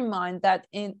bear in mind that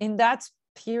in that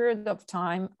period of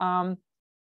time,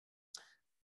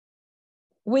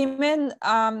 women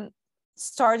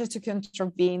started to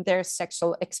contravene their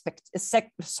social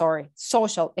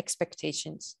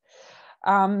expectations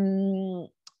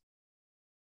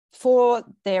for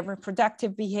their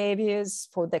reproductive behaviors,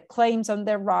 for their claims on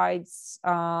their rights,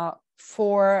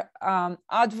 for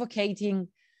advocating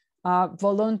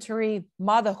voluntary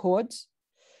motherhood.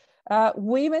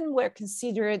 Women were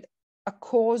considered a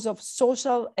cause of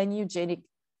social and eugenic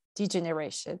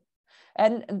degeneration.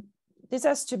 And this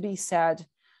has to be said,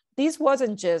 this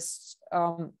wasn't just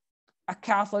a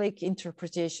Catholic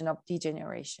interpretation of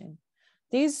degeneration.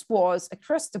 This was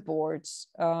across the board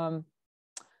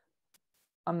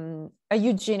a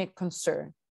eugenic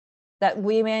concern that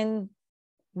women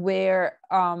were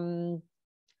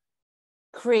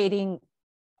creating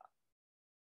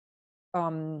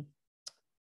a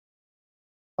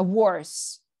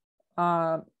worse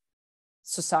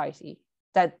society,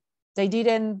 that they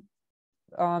didn't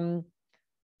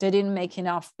make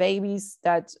enough babies,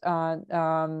 that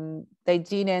they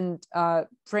didn't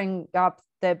bring up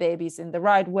their babies in the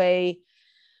right way,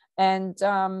 and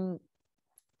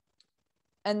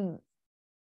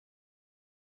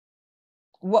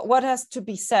what has to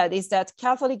be said is that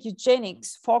Catholic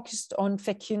eugenics focused on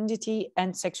fecundity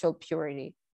and sexual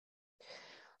purity.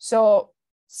 So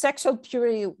sexual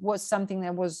purity was something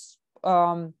that was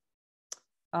more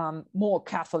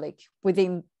Catholic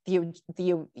within the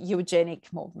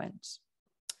eugenic movement.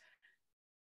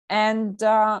 And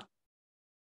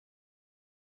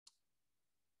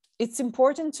it's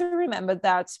important to remember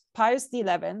that Pius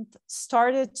XI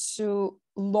started to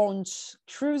launch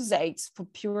crusades for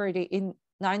purity in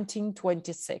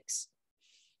 1926.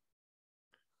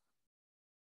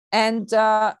 And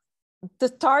the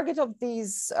target of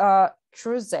these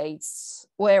crusades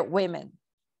were women.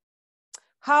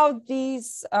 How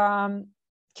these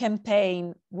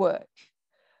campaign work?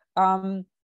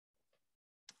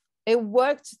 It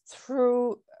worked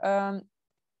through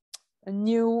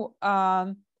new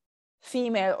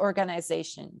female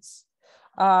organizations.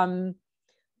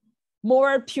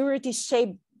 Moral purity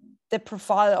shaped the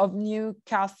profile of new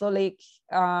Catholic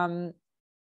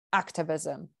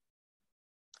activism.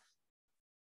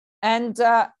 And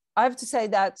I have to say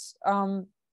that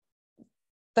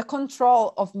the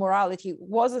control of morality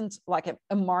wasn't like a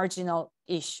marginal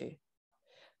issue.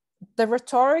 The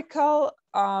rhetorical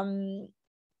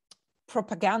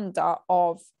propaganda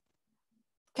of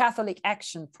Catholic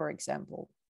action, for example,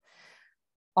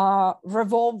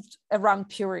 revolved around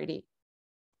purity.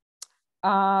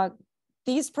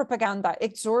 These propaganda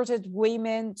exhorted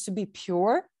women to be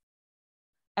pure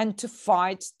and to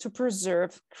fight to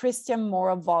preserve Christian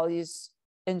moral values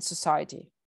in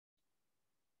society.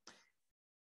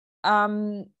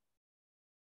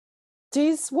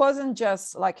 This wasn't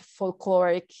just like a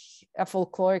folkloric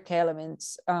element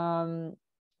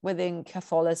within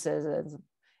Catholicism.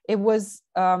 It was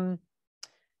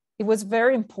it was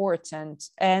very important.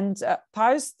 And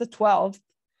Pius XII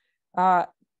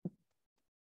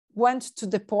went to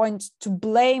the point to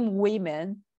blame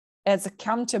women as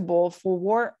accountable for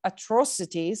war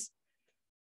atrocities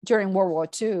during World War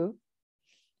II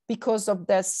because of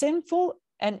their sinful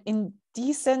and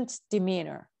indecent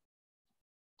demeanor.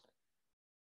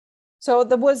 So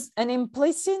there was an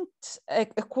implicit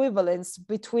equivalence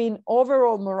between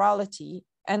overall morality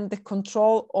and the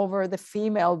control over the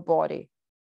female body.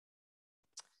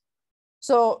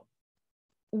 So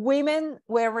women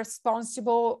were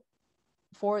responsible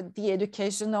for the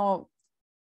education of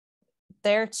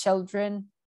their children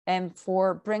and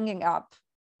for bringing up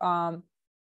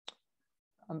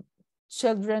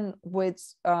children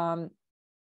with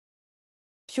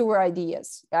pure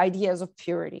ideas of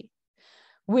purity.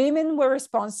 Women were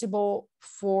responsible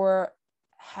for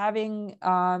having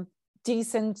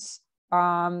decent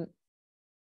and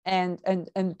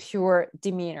pure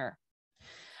demeanor.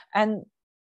 And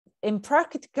in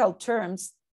practical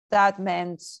terms, that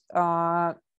meant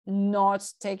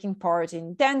not taking part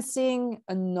in dancing,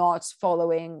 not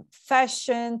following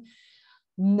fashion,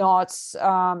 not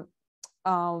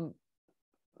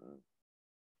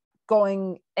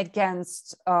going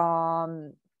against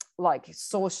like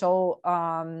social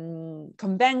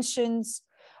conventions.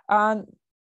 The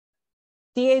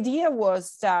idea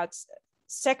was that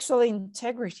sexual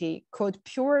integrity could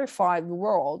purify the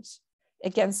world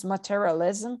against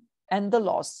materialism and the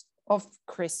loss of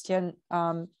Christian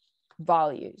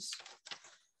values.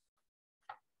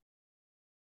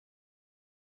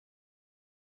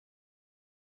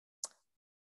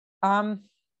 I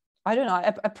don't know.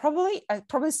 I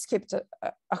probably skipped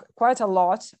quite a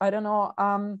lot. I don't know.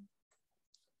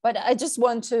 But I just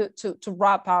want to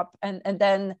wrap up, and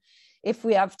then if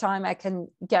we have time, I can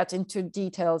get into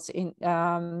details in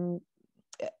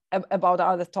about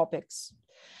other topics.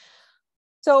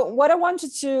 So what I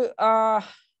wanted to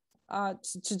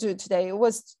do today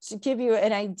was to give you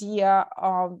an idea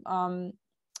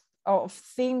of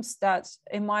themes that,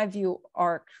 in my view,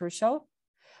 are crucial.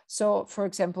 So, for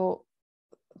example,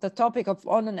 the topic of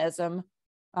onanism,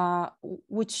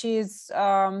 which is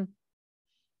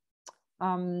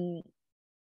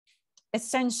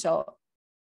essential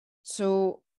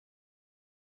to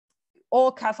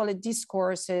all Catholic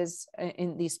discourses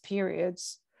in these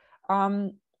periods,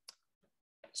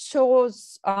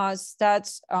 shows us that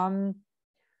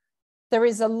there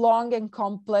is a long and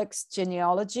complex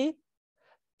genealogy,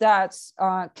 that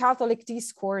Catholic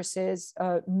discourses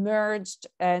merged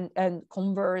and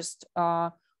conversed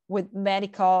with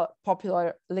medical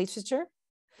popular literature.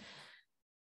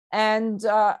 And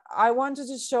I wanted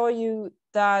to show you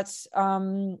that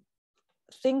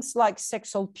things like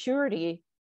sexual purity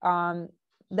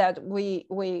that we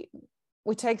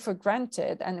take for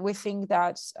granted, and we think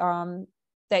that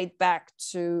date back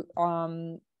to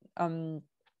the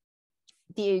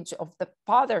age of the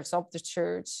fathers of the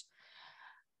church,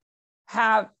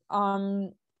 have a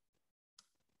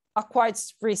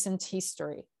quite recent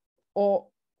history or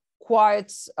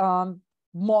quite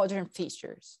modern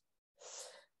features.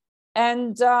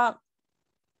 And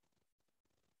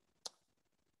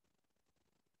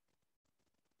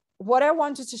what I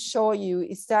wanted to show you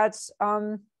is that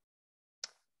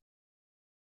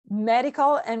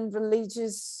medical and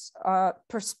religious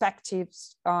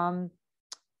perspectives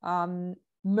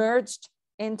merged,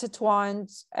 intertwined,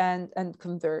 and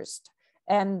conversed.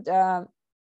 And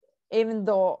even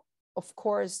though, of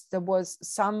course, there was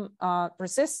some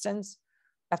resistance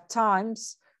at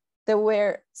times, there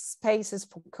were spaces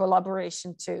for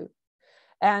collaboration too.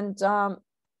 And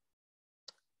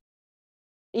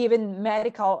even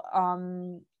medical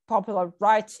popular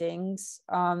writings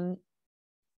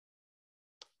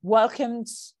welcomed,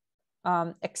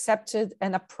 accepted,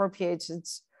 and appropriated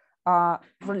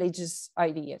religious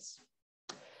ideas.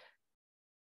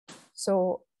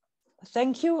 So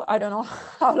thank you. I don't know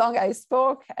how long I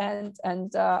spoke, and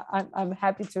I'm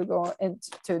happy to go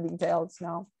into details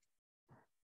now.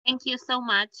 Thank you so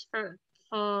much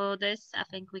for this. I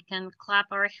think we can clap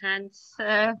our hands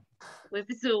with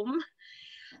Zoom.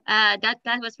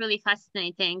 That was really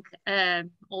fascinating.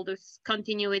 All those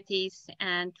continuities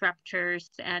and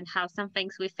ruptures, and how some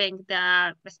things we think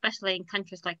that, especially in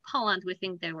countries like Poland, we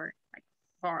think they were like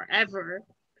forever.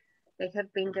 They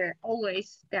have been there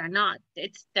always. They're not.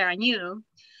 They're new.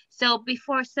 So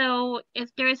if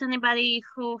there is anybody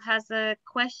who has a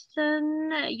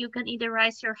question, you can either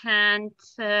raise your hand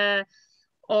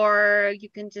or you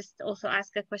can just also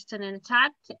ask a question in the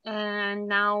chat. And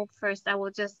now first I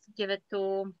will just give it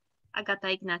to Agata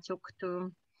Ignaciuk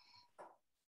to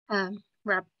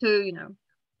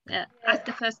ask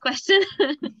the first question.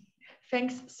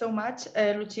 Thanks so much,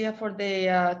 Lucia, for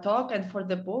the talk and for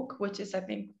the book, which is, I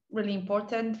think, really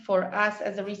important for us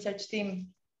as a research team.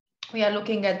 We are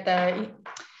looking at the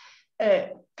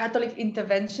Catholic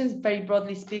interventions, very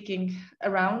broadly speaking,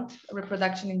 around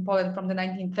reproduction in Poland from the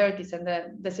 1930s, and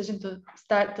the decision to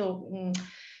start to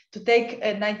take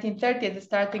 1930 as the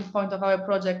starting point of our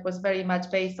project was very much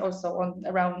based also on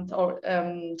around or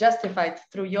justified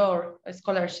through your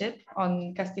scholarship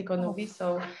on Casti connubii.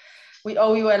 So we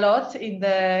owe you a lot in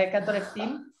the Katorep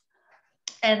team,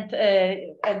 and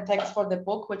thanks for the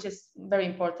book, which is very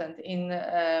important in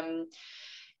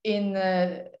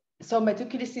so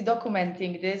meticulously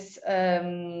documenting this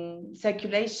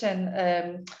circulation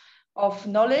of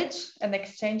knowledge and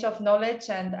exchange of knowledge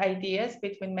and ideas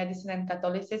between medicine and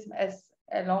Catholicism as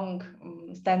a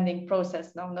long-standing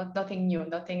process. No, nothing new,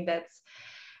 nothing that's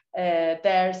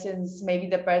there since maybe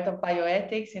the birth of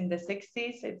bioethics in the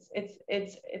 60s.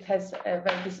 It has a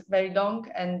very long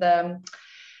and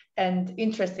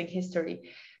interesting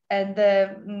history, and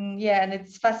yeah, and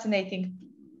it's fascinating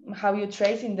how you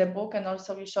trace in the book, and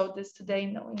also you showed this today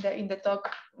in the talk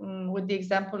with the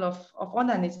example of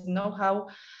onanism. How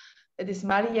these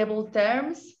malleable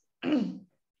terms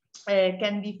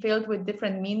can be filled with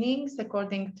different meanings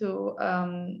according to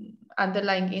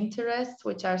underlying interests,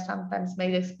 which are sometimes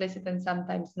made explicit and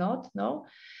sometimes not. No,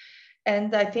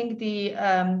 and I think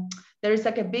there is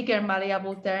like a bigger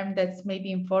malleable term that's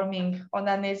maybe informing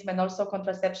onanism and also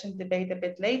contraception debate a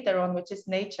bit later on, which is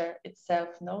nature itself.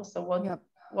 No, so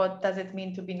what does it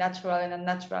mean to be natural and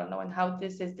unnatural? No, and how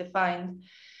this is defined.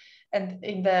 And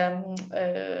in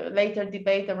the later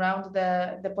debate around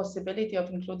the possibility of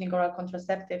including oral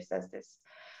contraceptives as this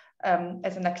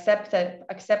as an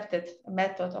accepted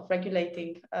method of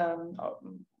regulating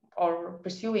or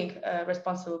pursuing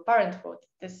responsible parenthood,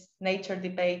 this nature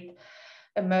debate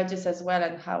emerges as well,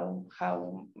 and how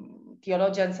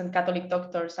theologians and Catholic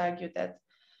doctors argue that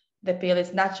the pill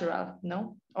is natural,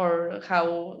 no, or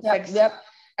how sex.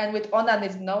 And with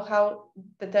onanism, how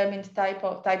determined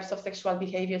types of sexual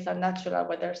behaviors are natural,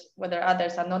 whether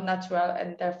others are not natural,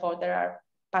 and therefore they are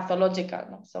pathological.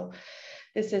 No? So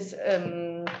this is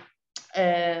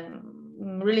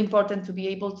really important to be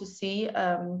able to see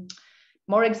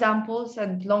more examples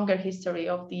and longer history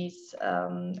of these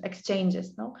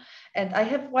exchanges. No? And I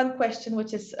have one question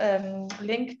which is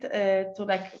linked to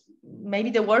like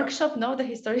maybe the workshop, the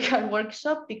historical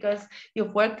workshop, because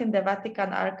you've worked in the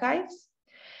Vatican archives.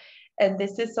 And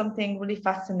this is something really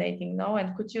fascinating,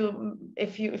 and could you,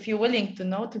 if you're willing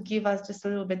to give us just a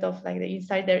little bit of like the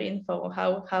insider info,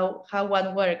 how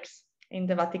one works in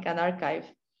the Vatican archive?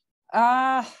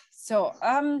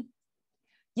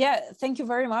 Yeah, thank you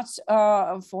very much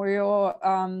for your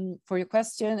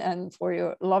question and for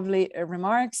your lovely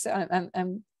remarks.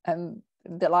 I'm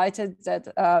delighted that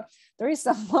there is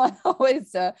someone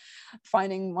always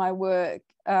finding my work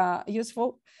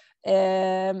useful.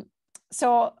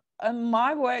 So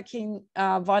my work in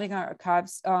Vatican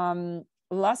archives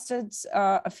lasted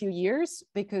a few years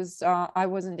because I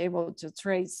wasn't able to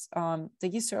trace the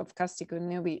history of Casti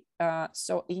connubii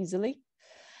so easily.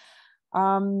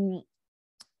 I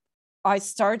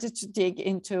started to dig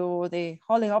into the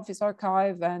Holy Office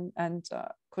archive and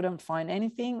couldn't find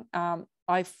anything.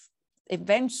 I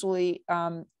eventually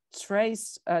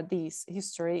traced this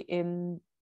history in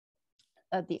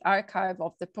the archive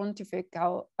of the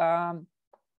Pontifical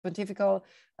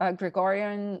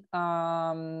Gregorian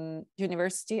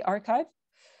University archive,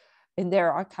 in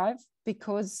their archive,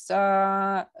 because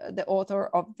the author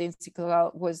of the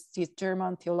encyclical was this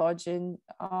German theologian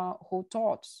who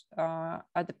taught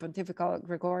at the Pontifical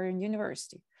Gregorian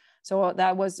University. So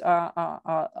that was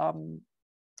a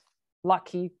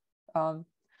lucky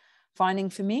finding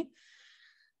for me.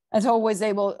 And so I was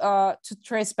able to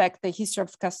trace back the history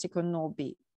of Casti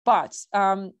connubii. But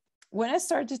when I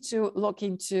started to look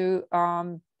into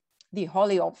the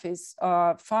Holy Office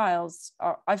files,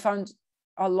 I found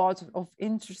a lot of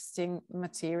interesting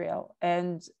material,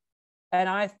 and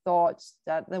I thought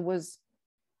that there was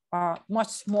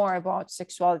much more about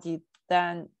sexuality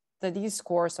than the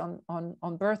discourse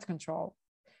on birth control,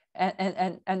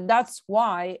 and that's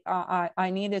why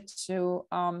I needed to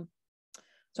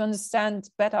understand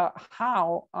better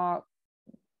how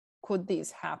could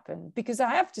this happen, because I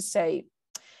have to say,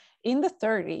 in the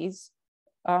 30s,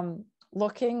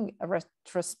 looking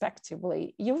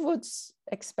retrospectively, you would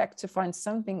expect to find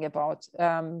something about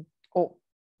or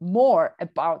more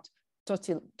about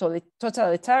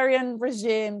totalitarian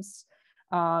regimes,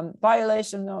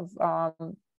 violation of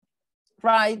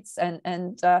rights,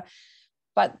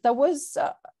 but there was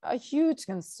a huge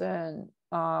concern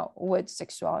with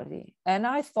sexuality, and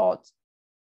I thought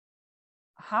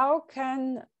how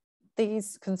can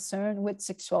these concerns with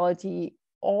sexuality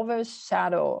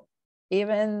overshadow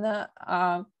even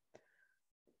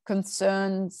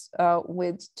concerns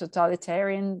with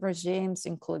totalitarian regimes,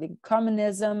 including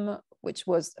communism, which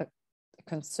was a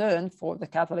concern for the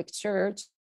Catholic Church,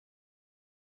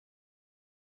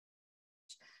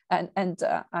 and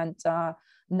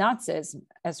Nazism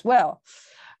as well.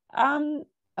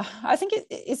 I think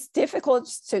it's difficult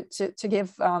to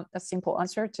give a simple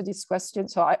answer to this question.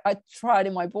 So I tried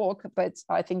in my book, but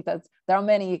I think that there are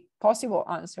many possible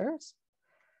answers.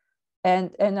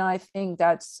 And I think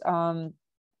that's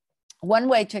one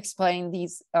way to explain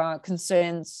these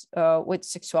concerns with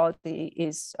sexuality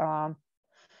is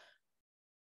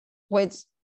with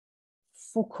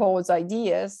Foucault's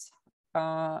ideas.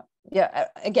 Yeah,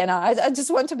 again, I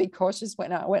just want to be cautious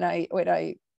when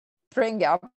I bring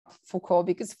up Foucault,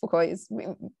 because Foucault is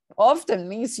often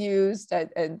misused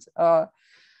and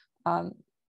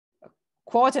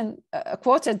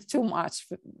quoted too much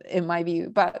in my view.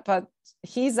 But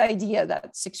his idea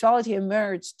that sexuality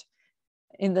emerged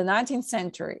in the 19th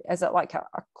century as a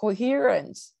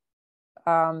coherent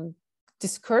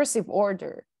discursive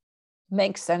order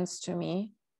makes sense to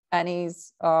me, and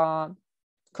is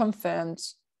confirmed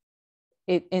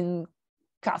in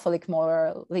Catholic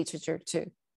moral literature too.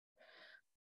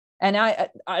 And I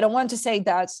don't want to say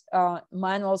that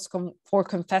manuals for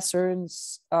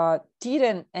confessors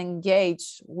didn't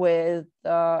engage with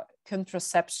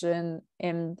contraception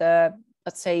in the,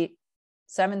 let's say,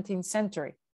 17th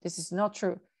century. This is not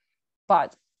true,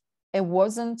 but it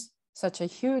wasn't such a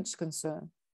huge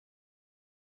concern.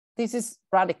 This is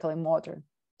radically modern.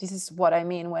 This is what I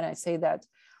mean when I say that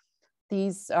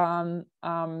these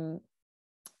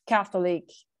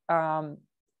Catholic, I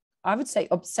would say,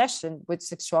 obsession with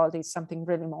sexuality is something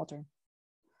really modern.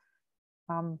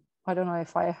 I don't know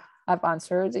if I have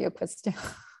answered your question.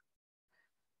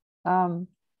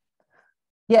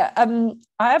 Yeah,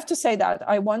 I have to say that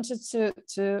I wanted to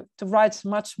write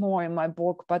much more in my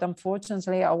book, but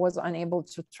unfortunately I was unable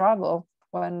to travel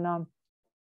when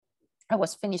I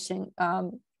was finishing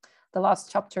the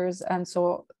last chapters, and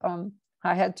so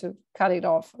I had to cut it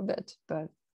off a bit. But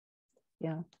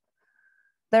yeah,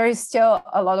 there is still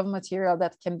a lot of material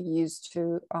that can be used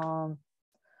to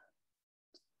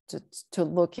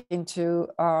look into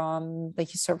the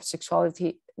history of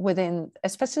sexuality within,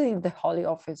 especially the Holy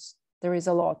Office. There is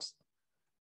a lot.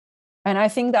 And I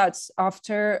think that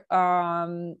after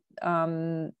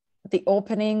the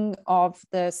opening of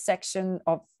the section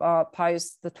of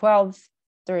Pius XII,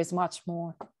 there is much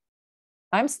more.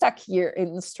 I'm stuck here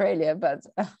in Australia, but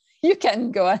you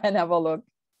can go and have a look.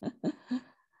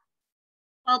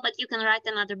 Well, but you can write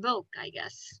another book, I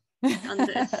guess, on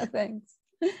this. Thanks.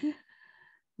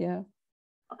 Yeah.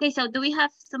 Okay, so do we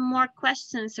have some more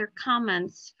questions or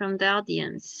comments from the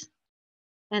audience?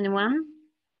 Anyone?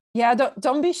 Yeah,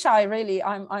 don't be shy, really.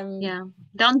 I'm yeah,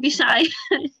 don't be shy.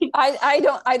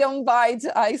 I don't bite,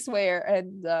 I swear.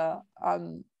 And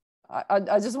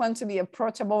I just want to be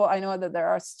approachable. I know that there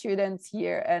are students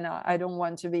here, and I don't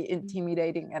want to be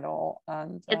intimidating at all.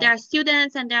 And there are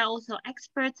students, and there are also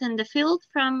experts in the field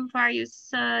from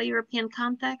various European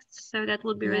contexts. So that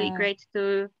would be really great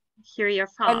to hear your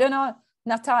thoughts. I don't know,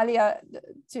 Natalia,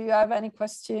 do you have any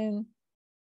question?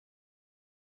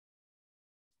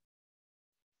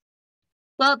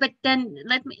 Well, but then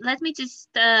let me just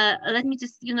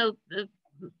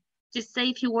just say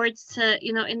a few words,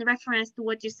 in reference to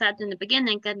what you said in the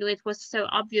beginning, and it was so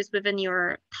obvious within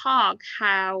your talk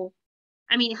how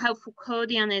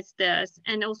Foucauldian is this,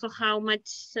 and also how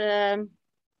much there's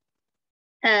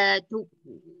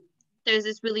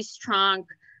this really strong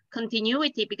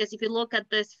continuity, because if you look at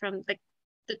this from the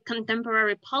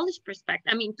contemporary Polish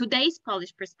perspective, today's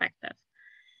Polish perspective,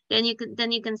 then you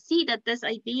can see that this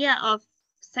idea of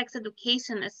sex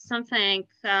education is something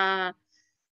that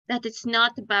it's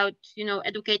not about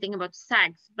educating about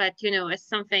sex, but as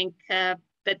something that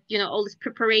all this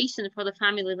preparation for the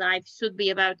family life should be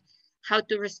about how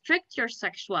to restrict your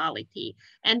sexuality.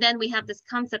 And then we have this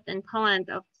concept in Poland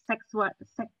of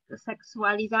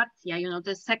sexualizacja,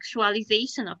 the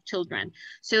sexualization of children.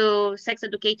 So sex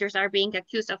educators are being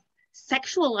accused of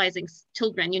sexualizing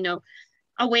children,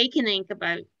 awakening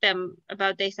about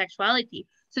their sexuality.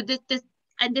 So this is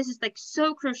like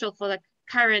so crucial for the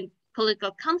current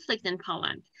political conflict in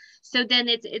Poland. So then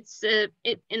it's in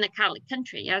a Catholic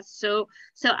country, yes. So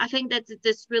I think that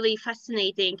it's really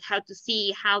fascinating how to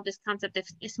see how this concept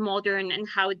is modern, and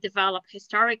how it developed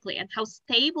historically, and how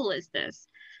stable is this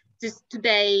just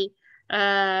today,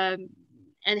 and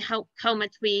how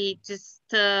much we just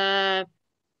I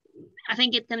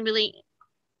think it can really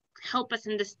help us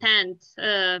understand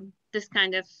this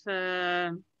kind of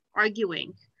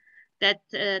arguing that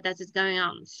is going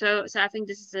on. So I think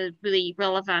this is really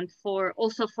relevant for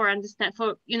understand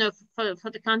for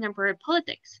the contemporary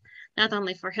politics, not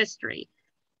only for history.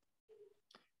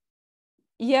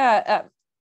 Yeah,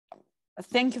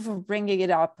 thank you for bringing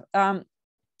it up.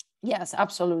 Yes,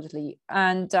 absolutely.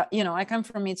 And I come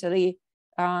from Italy.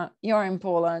 You're in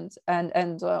Poland,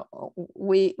 and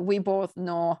we both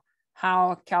know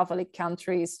how Catholic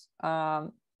countries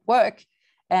work,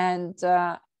 and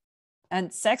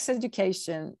sex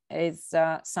education is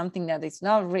something that is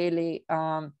not really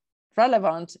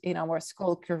relevant in our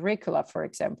school curricula, for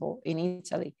example, in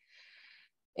Italy.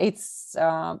 It's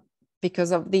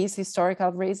because of these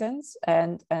historical reasons,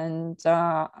 and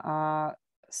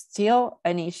still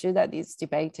an issue that is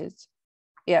debated.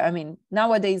 Yeah, I mean,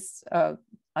 nowadays,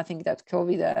 I think that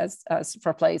COVID has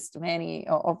replaced many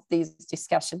of these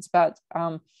discussions, but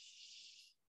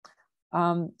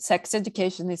sex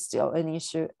education is still an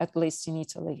issue, at least in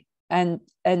Italy. And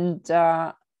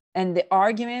the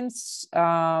arguments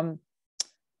that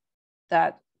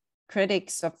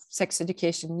critics of sex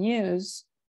education use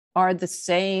are the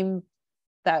same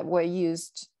that were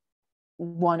used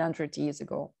 100 years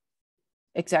ago,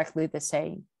 exactly the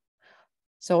same.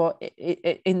 So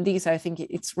in these, I think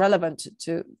it's relevant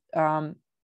to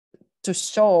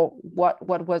show what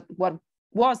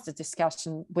was the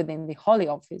discussion within the Holy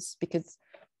Office, because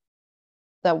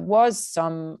there was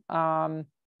some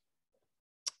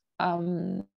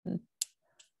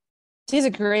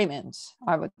disagreement,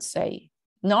 I would say.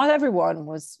 Not everyone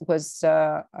was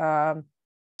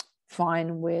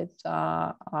fine with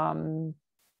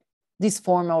this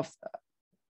form of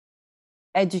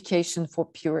education for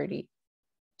purity,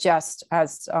 just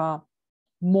as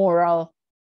moral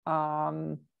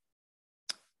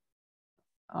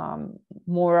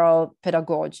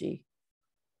pedagogy.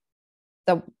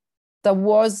 There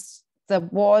was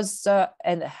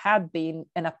and had been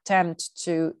an attempt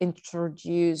to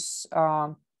introduce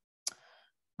a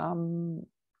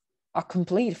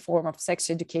complete form of sex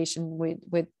education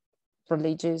with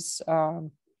religious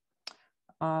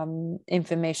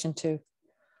information too,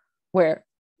 where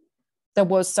there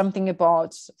was something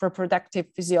about reproductive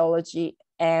physiology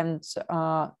and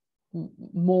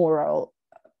moral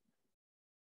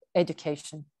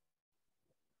education.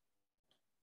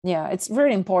 Yeah, it's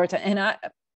very important. And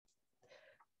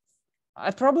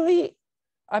I probably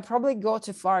go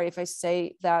too far if I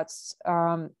say that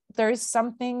there is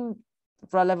something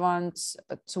relevant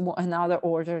to another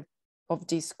order of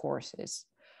discourses.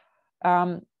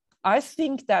 I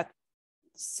think that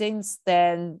since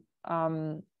then,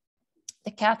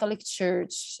 the Catholic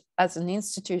Church as an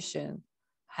institution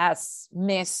has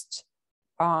missed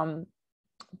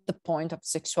the point of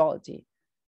sexuality.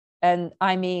 And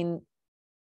I mean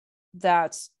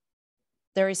that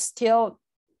there is still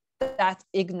that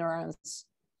ignorance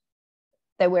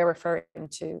that we're referring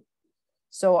to.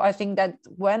 So I think that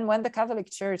when the Catholic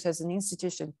Church as an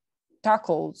institution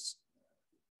tackles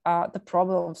the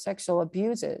problem of sexual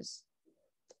abuses,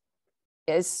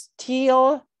 is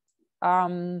still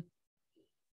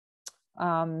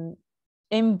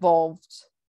involved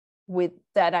with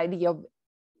that idea of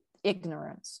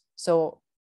ignorance. So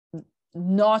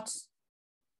not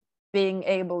being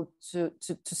able to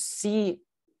see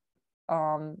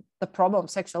the problem of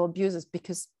sexual abuses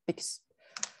because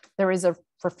there is a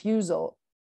refusal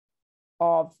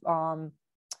of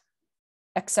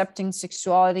accepting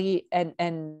sexuality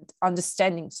and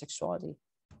understanding sexuality.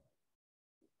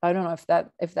 I don't know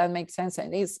if that makes sense,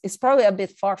 and it's probably a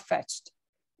bit far-fetched,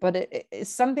 but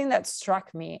it's something that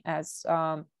struck me as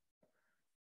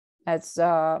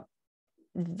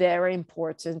very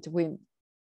important with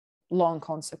long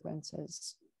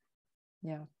consequences.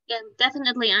 Yeah,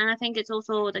 definitely. And I think it's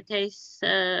also the case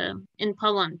in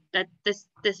Poland that these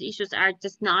issues are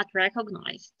just not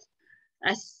recognized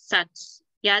as such.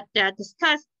 Yeah, they are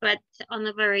discussed, but on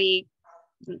a very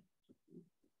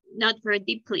not very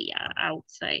deeply, I would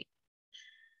say.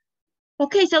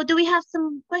 Okay, so do we have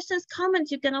some questions,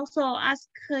 comments? You can also ask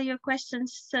your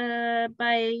questions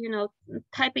by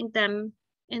typing them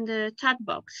in the chat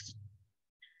box.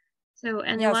 So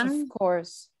anyone? Yes, of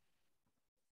course.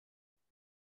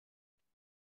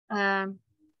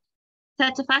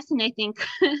 That's a fascinating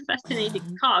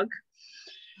talk.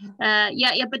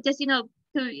 Yeah, but just to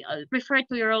refer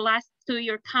to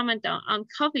your comment on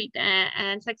COVID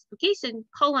and sex education,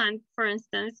 Poland, for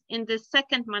instance, in the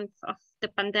second month of the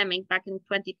pandemic back in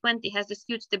 2020, has this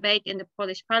huge debate in the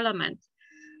Polish parliament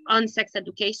on sex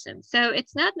education. So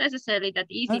it's not necessarily that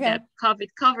easy that COVID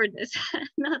covered this,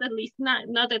 not at least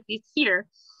here.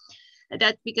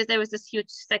 that because there was this huge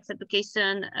sex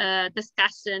education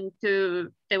discussion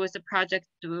there was a project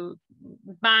to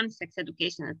ban sex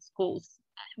education at schools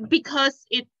because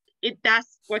it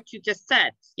does what you just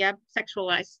said, yeah,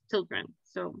 sexualize children.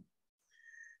 So,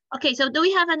 okay, so do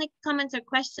we have any comments or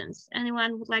questions?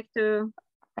 Anyone would like to?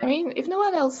 I mean, if no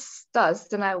one else does,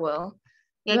 then I will.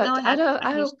 Yeah, but go ahead.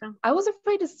 I was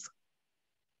afraid it's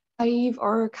naive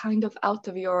or kind of out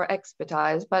of your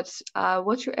expertise, but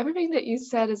everything that you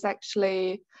said is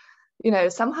actually, you know,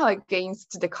 somehow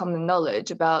against the common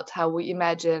knowledge about how we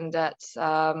imagine that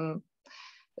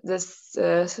this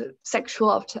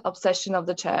sexual obsession of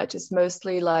the church is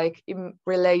mostly like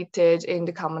related in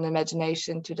the common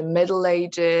imagination to the Middle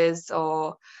Ages,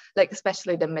 or like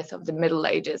especially the myth of the Middle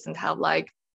Ages, and how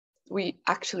like we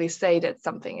actually say that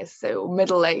something is so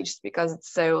middle-aged because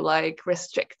it's so like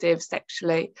restrictive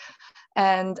sexually.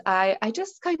 And I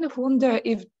just kind of wonder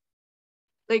if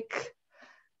like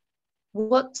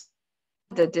what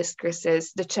the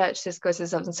discourses, the church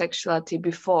discourses on sexuality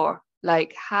before,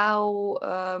 like how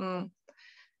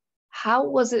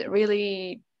was it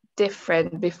really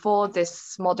different before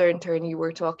this modern turn you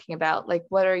were talking about? Like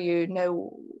whether you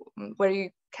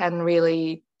can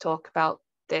really talk about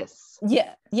this.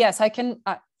 Yeah, yes, I can.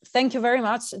 Thank you very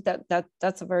much.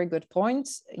 That's a very good point.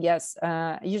 Yes,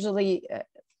 usually,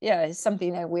 yeah, it's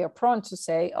something that we are prone to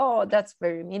say, oh, that's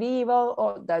very medieval,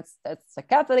 or that's the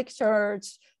Catholic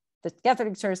Church. The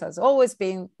Catholic Church has always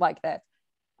been like that.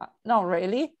 Not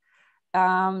really.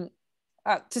 To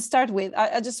start with,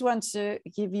 I just want to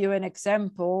give you an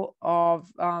example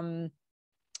of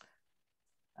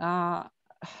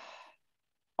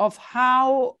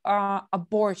how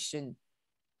abortion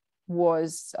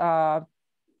was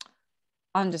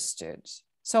understood.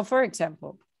 So, for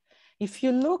example, if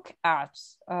you look at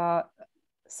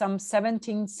some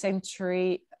 17th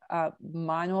century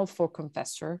manual for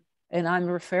confessor, and I'm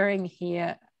referring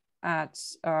here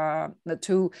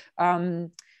to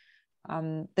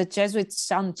the Jesuit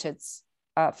Sanchez,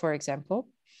 for example,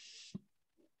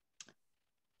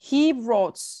 he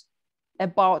wrote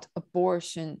about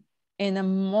abortion in a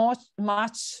much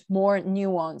more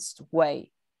nuanced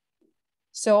way.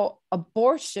 So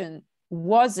abortion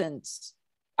wasn't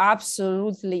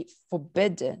absolutely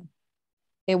forbidden.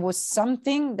 It was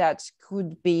something that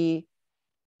could be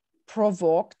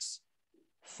provoked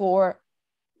for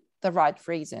the right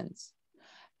reasons.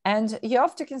 And you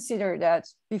have to consider that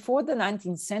before the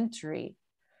 19th century,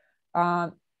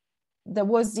 there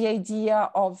was the idea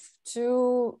of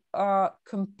two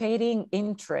competing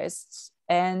interests,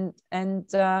 and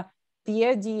the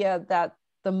idea that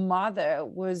the mother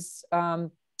was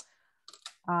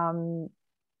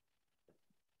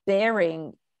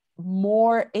bearing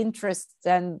more interest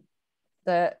than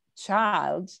the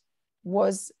child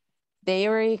was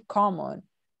very common.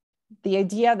 The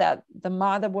idea that the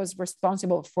mother was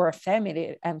responsible for a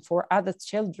family and for other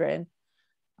children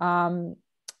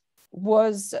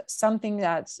was something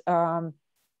that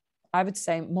I would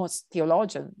say most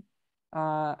theologians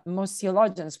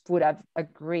would have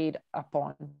agreed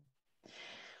upon.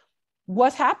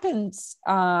 What happens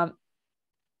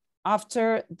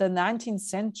after the 19th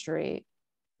century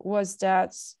was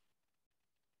that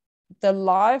the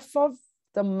life of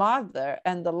the mother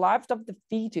and the life of the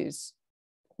fetus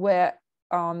were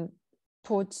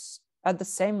put at the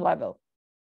same level.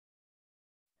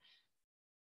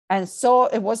 And so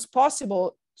it was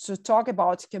possible to talk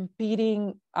about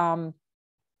competing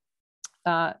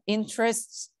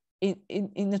interests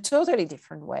in a totally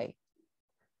different way.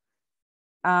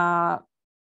 I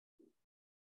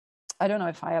don't know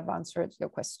if I have answered your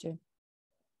question.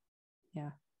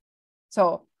 Yeah.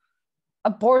 So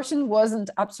abortion wasn't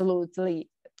absolutely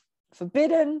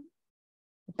forbidden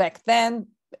back then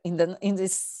in the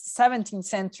 17th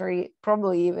century,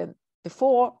 probably even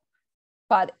before,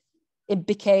 but it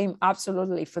became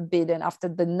absolutely forbidden after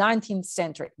the 19th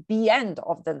century, the end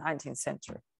of the 19th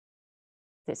century.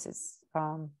 This is,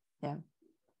 yeah.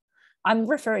 I'm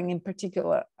referring in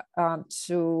particular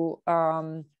to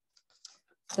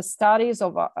the studies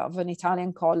of an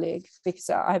Italian colleague, because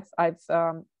I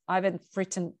haven't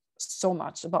written so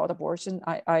much about abortion.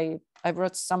 I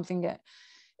wrote something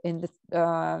in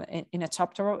a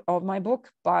chapter of my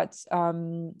book, but I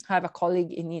have a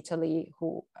colleague in Italy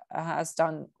who has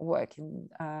done work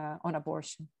on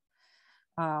abortion.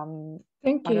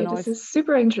 Thank you. This is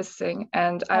super interesting.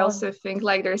 And I also think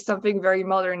like there's something very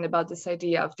modern about this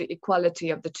idea of the equality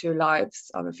of the two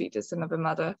lives of a fetus and of a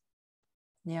mother.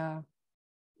 Yeah.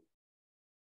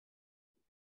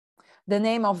 The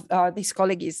name of this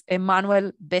colleague is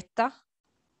Emanuel Betta.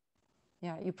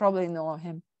 Yeah, you probably know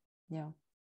him. Yeah.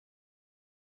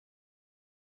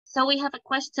 So we have a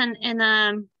question in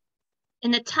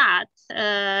the chat.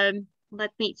 Janna,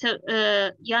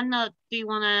 do you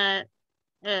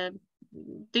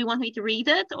want me to read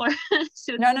it, or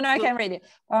no, I can read it.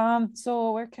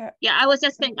 So where can? Yeah, I was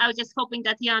just hoping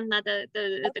that Janna,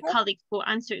 the colleague who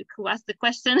asked the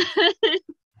question,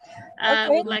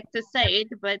 would like to say it,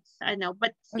 but I know.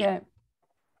 But okay.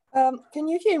 Yeah. Can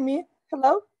you hear me?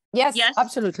 Hello? Yes,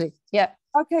 absolutely. Yeah.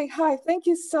 Okay. Hi. Thank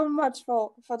you so much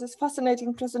for this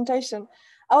fascinating presentation.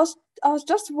 I was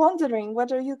just wondering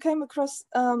whether you came across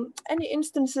any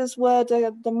instances where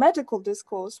the medical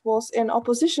discourse was in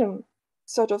opposition,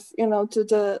 sort of, to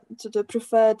the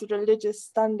preferred religious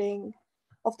standing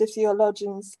of the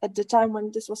theologians at the time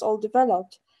when this was all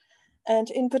developed.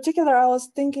 And in particular, I was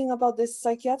thinking about this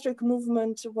psychiatric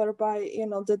movement whereby,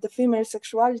 the female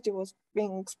sexuality was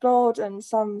being explored, and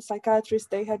some psychiatrists,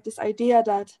 they had this idea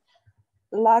that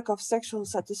lack of sexual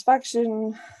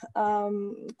satisfaction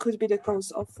could be the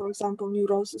cause of, for example,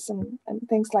 neurosis and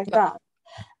things like that.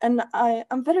 And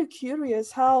I'm very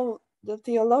curious how the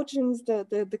theologians,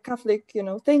 the Catholic,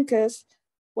 thinkers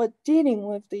were dealing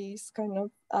with these kind of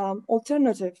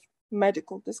alternative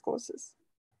medical discourses.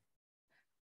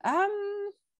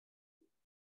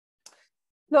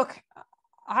 Look,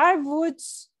 I would.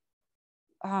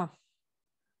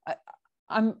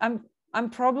 I'm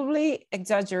probably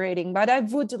exaggerating, but I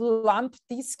would lump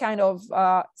these kind of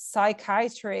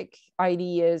psychiatric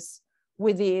ideas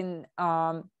within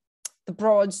the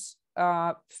broad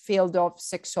field of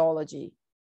sexology.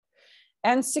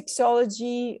 And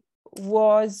sexology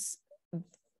was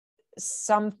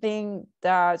something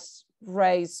that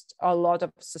raised a lot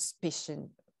of suspicion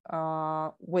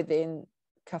within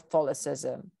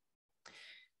Catholicism.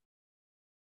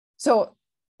 So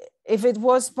if it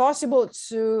was possible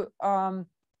to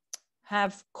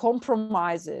have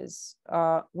compromises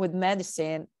with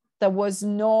medicine, there was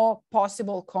no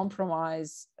possible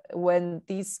compromise when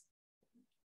these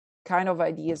kind of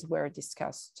ideas were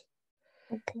discussed.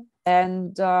 Okay.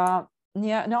 And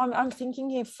I'm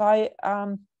thinking if I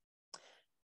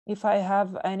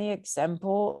have any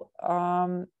example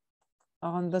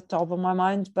on the top of my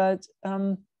mind, but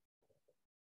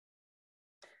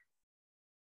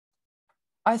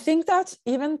I think that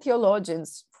even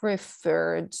theologians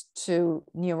referred to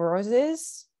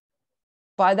neurosis,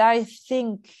 but I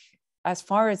think, as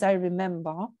far as I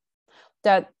remember,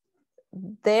 that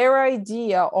their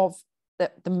idea of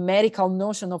the medical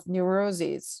notion of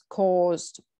neurosis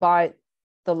caused by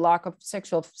the lack of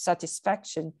sexual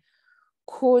satisfaction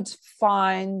could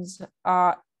find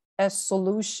a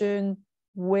solution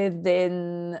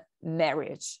within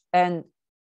marriage and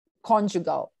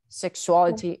conjugal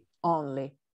sexuality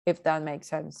only, if that makes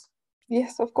sense.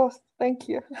 Yes, of course. Thank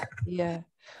you. Yeah.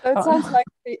 So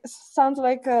it sounds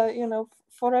like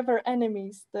forever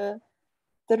enemies, the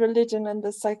religion and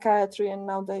the psychiatry, and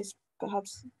nowadays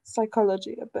perhaps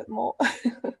psychology a bit more.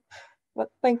 But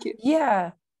thank you.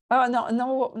 Yeah. Oh,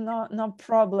 no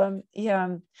problem.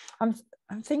 Yeah. I'm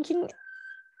thinking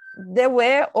there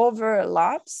were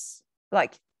overlaps.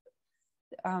 Like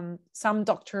some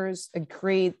doctors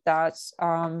agreed that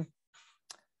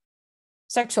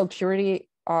sexual purity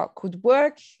could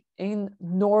work in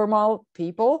normal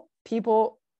people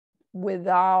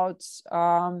without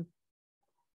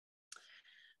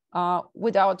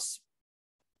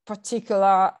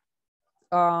particular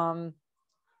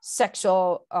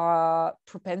sexual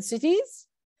propensities.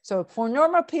 So for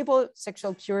normal people,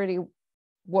 sexual purity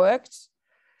worked,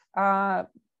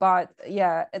 but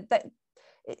yeah,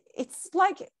 it's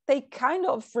like they kind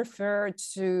of refer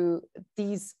to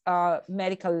these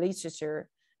medical literature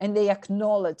and they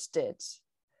acknowledged it,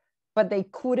 but they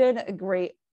couldn't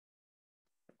agree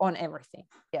on everything.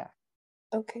 Yeah.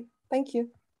 Okay, thank you.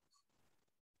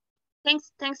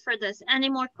 Thanks for this. Any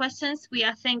more questions? We,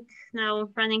 I think, now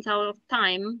running out of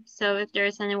time. So if there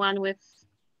is anyone with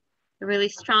a really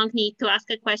strong need to ask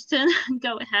a question,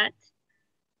 go ahead.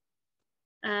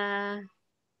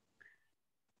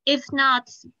 If not,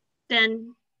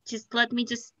 then just let me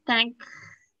just thank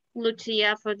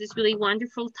Lucia for this really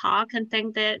wonderful talk, and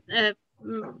thank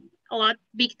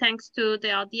big thanks to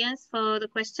the audience for the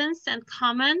questions and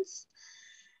comments.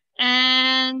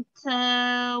 And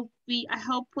I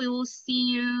hope we will see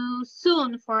you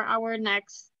soon for our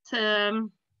next for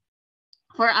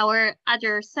our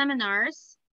other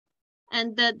seminars.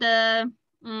 And the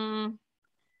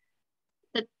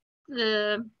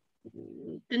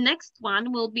next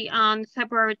one will be on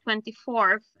February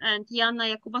 24th, and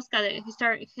Janna Jakubowska,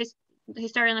 the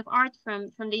historian of art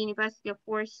from the University of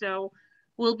Warsaw,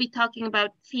 will be talking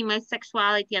about female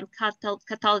sexuality and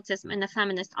Catholicism in the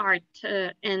feminist art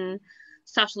in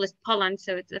socialist Poland.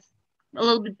 So it's a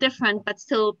little bit different, but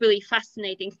still really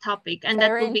fascinating topic. And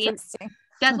Very interesting.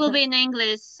 That will be in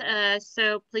English.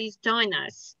 So please join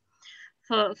us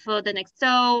for the next.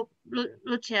 So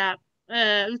Lucia,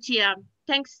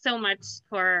 thanks so much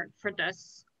for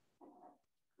this.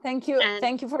 Thank you.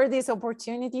 Thank you for this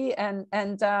opportunity.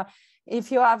 And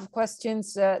if you have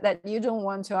questions that you don't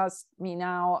want to ask me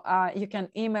now, you can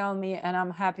email me, and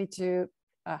I'm happy to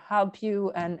help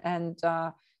you and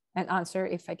answer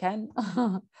if I can.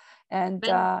 And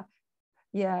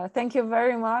yeah, thank you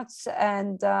very much.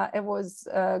 And it was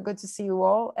good to see you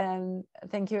all. And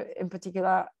thank you in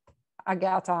particular,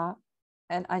 Agata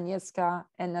and Agnieszka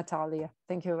and Natalia.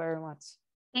 Thank you very much.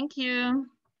 Thank you.